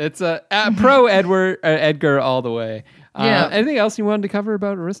it's a pro Edgar all the way. Anything else you wanted to cover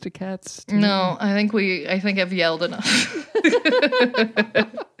about AristoCats? No, I think I've yelled enough.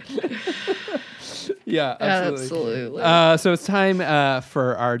 Yeah, absolutely. So it's time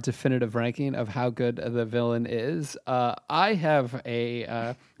for our definitive ranking of how good the villain is. I have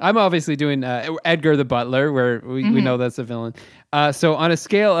I'm obviously doing Edgar the Butler, where we know that's a villain. So on a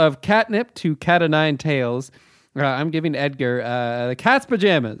scale of catnip to cat o' nine tails, I'm giving Edgar the cat's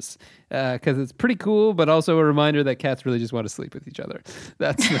pajamas. Because it's pretty cool, but also a reminder that cats really just want to sleep with each other.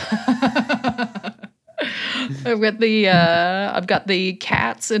 That's I've got the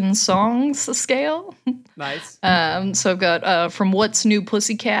cats and songs scale. Nice. So I've got from What's New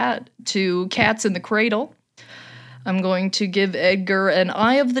Pussycat to Cats in the Cradle. I'm going to give Edgar an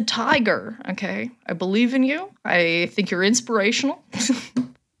Eye of the Tiger. Okay, I believe in you. I think you're inspirational,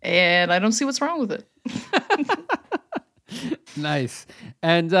 and I don't see what's wrong with it. Nice.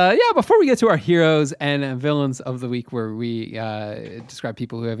 And before we get to our heroes and villains of the week, where we describe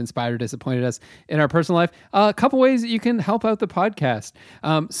people who have inspired or disappointed us in our personal life, a couple ways that you can help out the podcast.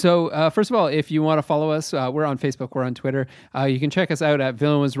 So first of all, if you want to follow us, we're on Facebook, we're on Twitter. You can check us out at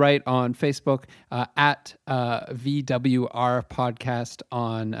Villain Was Right on Facebook, at VWR Podcast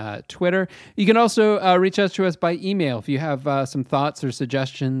on Twitter. You can also reach out to us by email if you have some thoughts or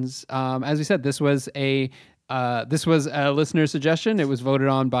suggestions. As we said, this was a listener suggestion. It was voted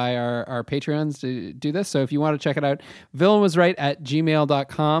on by our Patreons to do this. So if you want to check it out,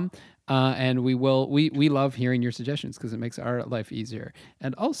 villainwasright@gmail.com. And we love hearing your suggestions because it makes our life easier.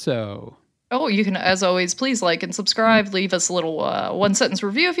 And also, Oh, you can, as always, please like and subscribe. Leave us a little one-sentence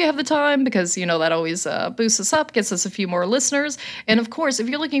review if you have the time, because, that always boosts us up, gets us a few more listeners. And, of course, if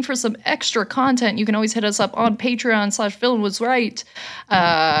you're looking for some extra content, you can always hit us up on Patreon/VillainWasRight.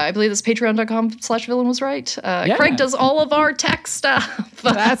 I believe that's patreon.com/VillainWasRight. Yeah. Craig does all of our tech stuff.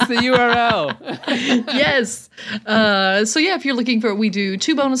 That's the URL. Yes. So, yeah, if you're looking for, we do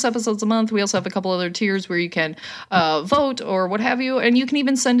 2 bonus episodes a month. We also have a couple other tiers where you can vote or what have you. And you can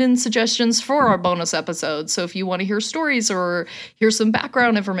even send in suggestions for our bonus episodes. So if you want to hear stories or hear some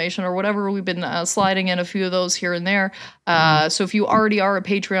background information or whatever, we've been sliding in a few of those here and there. So if you already are a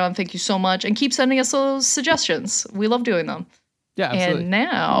Patreon, thank you so much. And keep sending us those suggestions. We love doing them. Yeah, absolutely. And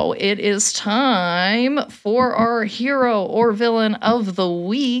now it is time for our hero or villain of the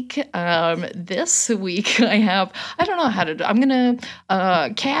week. This week I don't know how to do. I'm going to,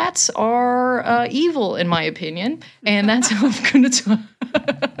 cats are evil in my opinion. And that's how I'm going to do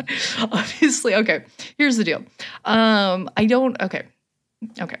Obviously, okay, here's the deal. I don't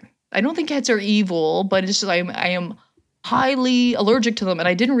think cats are evil, but it's just I am highly allergic to them, and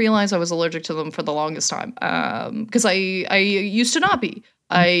I didn't realize I was allergic to them for the longest time. Because I used to not be.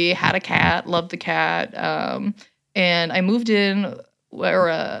 I had a cat, loved the cat, and I moved in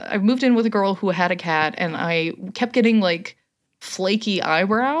with a girl who had a cat, and I kept getting like flaky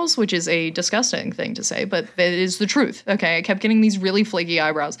eyebrows, which is a disgusting thing to say, but it is the truth. Okay, I kept getting these really flaky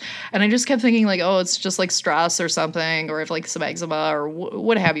eyebrows, and I just kept thinking like, oh, it's just like stress or something, or if like some eczema or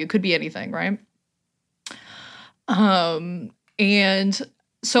what have you. It could be anything, right? And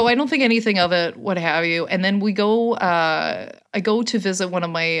so I don't think anything of it, what have you. And then I go to visit one of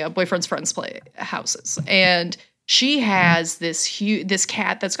my boyfriend's friends' houses, and she has this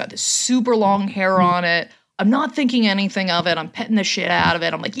cat that's got this super long hair on it. I'm not thinking anything of it. I'm petting the shit out of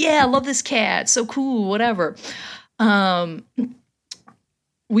it. I'm like, yeah, I love this cat. So cool, whatever.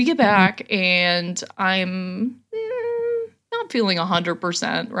 We get back, and I'm not feeling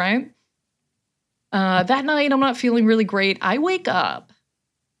 100%, right? That night, I'm not feeling really great. I wake up,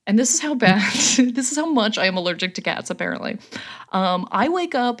 and this is how bad, this is how much I am allergic to cats, apparently. I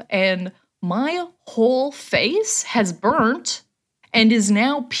wake up, and my whole face has burnt and is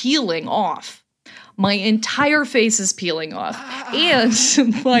now peeling off. My entire face is peeling off, and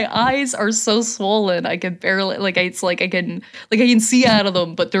my eyes are so swollen I can barely I can see out of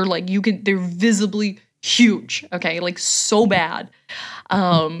them, but they're they're visibly huge. Okay, like so bad.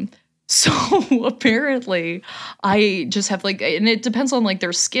 So apparently I just have and it depends on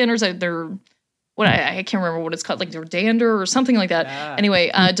their skin or their I can't remember what it's called, their dander or something like that. Yeah. Anyway,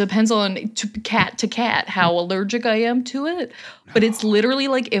 depends on cat to cat how allergic I am to it. But it's literally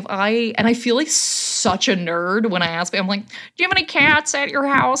if I feel like such a nerd when I ask, I'm like, do you have any cats at your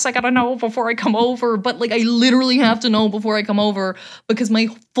house? I gotta know before I come over. But I literally have to know before I come over because my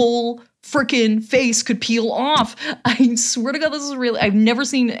full freaking face could peel off. I swear to God, this is real. I've never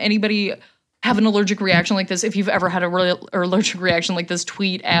seen anybody have an allergic reaction like this. If you've ever had allergic reaction like this,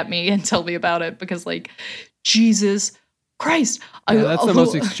 tweet at me and tell me about it, because Jesus Christ. Yeah, that's the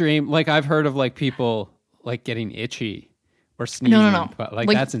most extreme. I've heard of people getting itchy or sneezing. No. But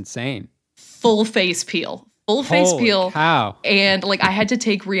that's insane. Full face peel. Full face peel. Cow. And I had to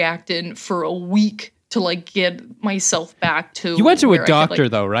take Reactin for a week to get myself back to. You went to a doctor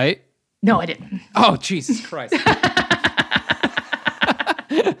though, right? No, I didn't. Oh, Jesus Christ.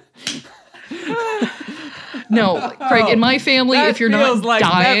 No, Craig, in my family, if you're not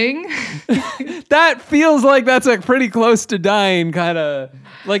dying. That feels like that's pretty close to dying, kind of.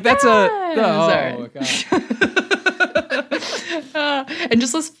 That's oh, God. And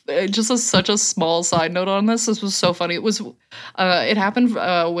just as such a small side note on this was so funny. It happened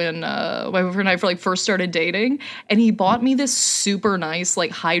when my boyfriend and I first started dating, and he bought me this super nice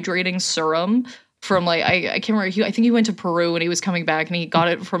hydrating serum from I can't remember. I think he went to Peru and he was coming back, and he got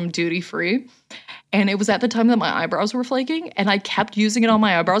it from duty free. And it was at the time that my eyebrows were flaking, and I kept using it on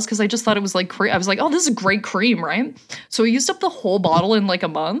my eyebrows because I just thought it was I was like, oh, this is a great cream, right? So I used up the whole bottle in a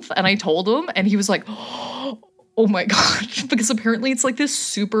month, and I told him, and he was like, oh my God, because apparently it's this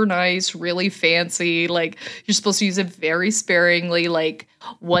super nice, really fancy, you're supposed to use it very sparingly,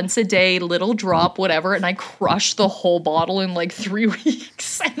 once a day, little drop, whatever. And I crushed the whole bottle in 3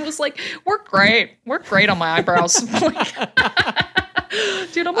 weeks. And it was we're great on my eyebrows.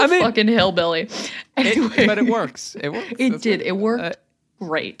 Dude, I'm a fucking hillbilly. Anyway, but it works. It works. It worked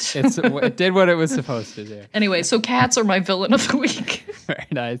great. It did what it was supposed to do. Anyway, so cats are my villain of the week. Very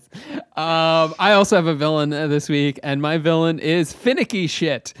nice. I also have a villain this week, and my villain is finicky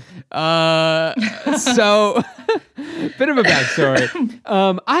shit. So Bit of a backstory.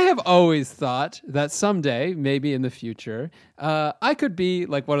 I have always thought that someday, maybe in the future, I could be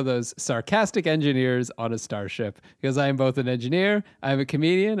like one of those sarcastic engineers on a starship, because I am both an engineer, I'm a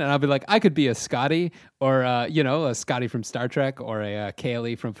comedian, and I'll be like, I could be a Scotty, or a Scotty from Star Trek, or a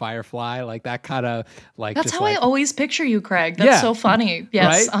Kaylee from Firefly, like that kind of like. That's just how like, I always picture you, Craig. That's so funny.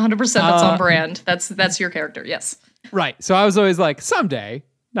 Yes, right? 100%. That's on brand. That's your character. Yes. Right. So I was always like, someday.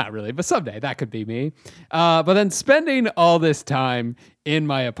 Not really, but someday that could be me. But then spending all this time in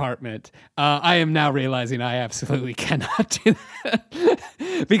my apartment, I am now realizing I absolutely cannot do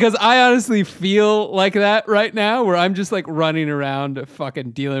that. Because I honestly feel like that right now, where I'm just like running around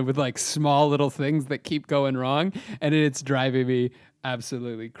fucking dealing with like small little things that keep going wrong. And it's driving me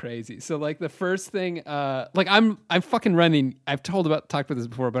absolutely crazy. So like the first thing, like I'm fucking running, talked about this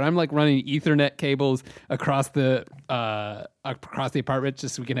before, but I'm like running Ethernet cables across the apartment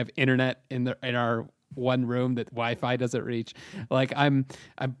just so we can have internet in our one room that Wi-Fi doesn't reach. Like I'm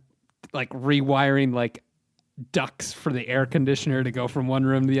like rewiring like ducts for the air conditioner to go from one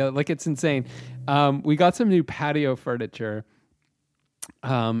room to the other. Like it's insane. We got some new patio furniture,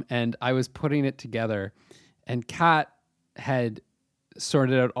 and I was putting it together, and Kat had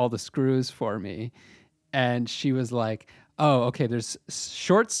sorted out all the screws for me, and she was like, oh, okay, there's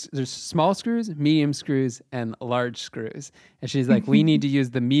small screws, medium screws, and large screws. And she's like, we need to use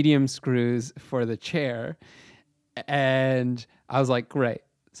the medium screws for the chair. And I was like, great.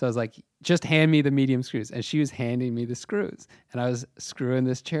 So I was like, just hand me the medium screws. And she was handing me the screws, and I was screwing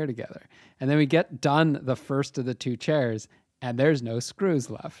this chair together. And then we get done the first of the two chairs, and there's no screws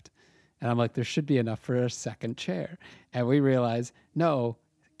left. And I'm like, there should be enough for a second chair. And we realize, no,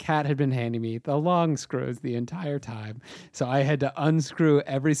 Kat had been handing me the long screws the entire time. So I had to unscrew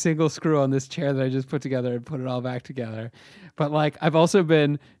every single screw on this chair that I just put together and put it all back together. But like, I've also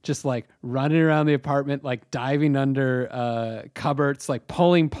been just like running around the apartment, like diving under cupboards, like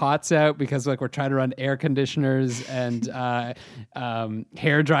pulling pots out because like we're trying to run air conditioners and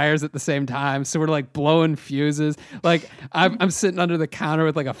hair dryers at the same time. So we're like blowing fuses. Like I'm sitting under the counter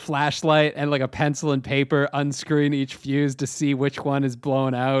with like a flashlight and like a pencil and paper, unscrewing each fuse to see which one is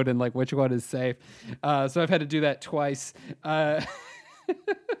blown out and like which one is safe. So I've had to do that twice. And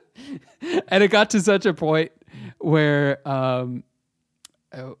it got to such a point where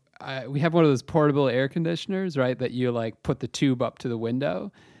we have one of those portable air conditioners, right? That you like put the tube up to the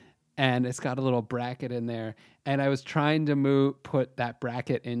window, and it's got a little bracket in there. And I was trying to put that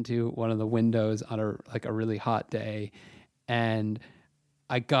bracket into one of the windows on a really hot day, and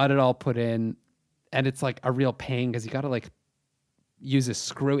I got it all put in, and it's like a real pain because you got to like use a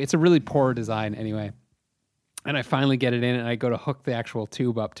screw. It's a really poor design anyway. And I finally get it in, and I go to hook the actual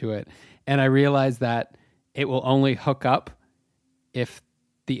tube up to it, and I realize that it will only hook up if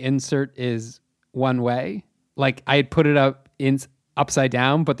the insert is one way. Like I had put it up upside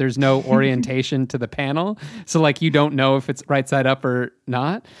down, but there's no orientation to the panel. So like you don't know if it's right side up or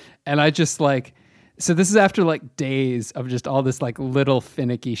not. And I just like, so this is after like days of just all this like little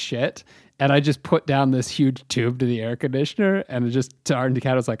finicky shit. And I just put down this huge tube to the air conditioner, and it just turned to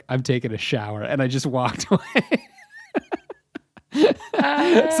Kat, I was like, I'm taking a shower. And I just walked away.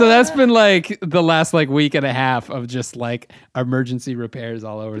 So that's been like the last like week and a half of just like emergency repairs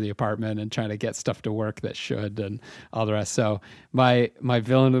all over the apartment and trying to get stuff to work that should and all the rest. So my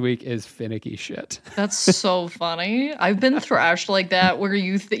villain of the week is finicky shit. That's so funny. I've been thrashed like that where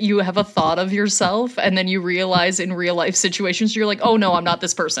you have a thought of yourself and then you realize in real life situations you're like, oh no, I'm not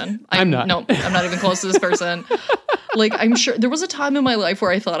this person. I'm not. No, I'm not even close to this person. Like I'm sure there was a time in my life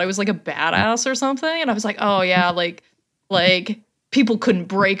where I thought I was like a badass or something, and I was like, oh yeah, like people couldn't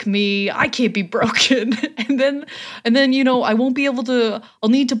break me. I can't be broken. And then, I won't be able to, I'll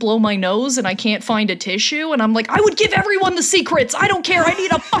need to blow my nose and I can't find a tissue. And I'm like, I would give everyone the secrets. I don't care. I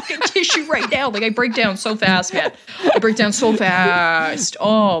need a fucking tissue right now. Like I break down so fast, man. I break down so fast.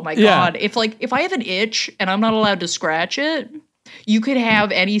 Oh my God. If I have an itch and I'm not allowed to scratch it, you could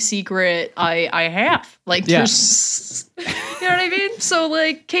have any secret I have. Like there's, you know what I mean? So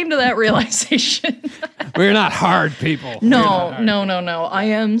like came to that realization. We're not hard people. No. I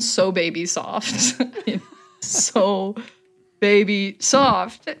am so baby soft. So baby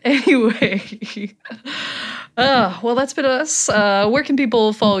soft. Anyway. Well, that's been us. Where can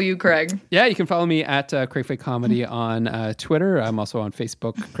people follow you, Craig? Yeah, you can follow me at Craigfay Comedy on Twitter. I'm also on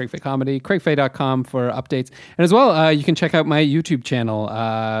Facebook, Craigfay Comedy, craigfay.com for updates. And as well, you can check out my YouTube channel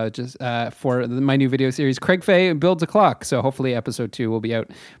for my new video series, Craig Fay Builds a Clock. So hopefully episode 2 will be out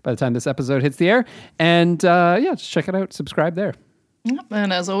by the time this episode hits the air. And just check it out. Subscribe there.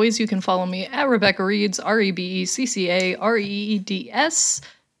 And as always, you can follow me at Rebecca Reeds, RebeccaReeds.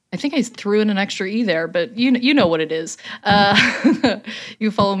 I think I threw in an extra E there, but you know what it is.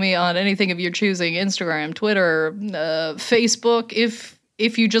 You follow me on anything of your choosing: Instagram, Twitter, Facebook.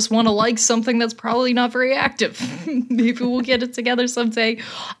 If you just want to like something that's probably not very active, maybe we'll get it together someday.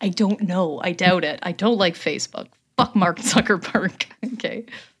 I don't know. I doubt it. I don't like Facebook. Fuck Mark Zuckerberg. Okay,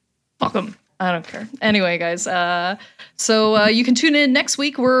 fuck him. I don't care. Anyway, guys, so you can tune in next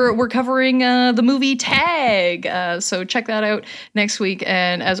week. We're covering the movie Tag, so check that out next week.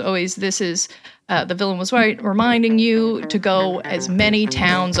 And as always, this is The Villain Was Right, reminding you to go as many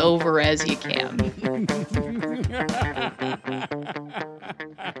towns over as you can.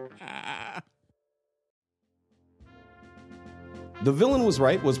 The Villain Was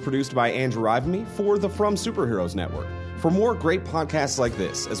Right was produced by Andrew Ivamy for the From Superheroes Network. For more great podcasts like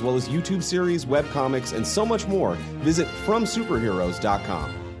this, as well as YouTube series, webcomics, and so much more, visit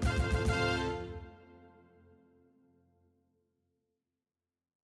FromSuperheroes.com.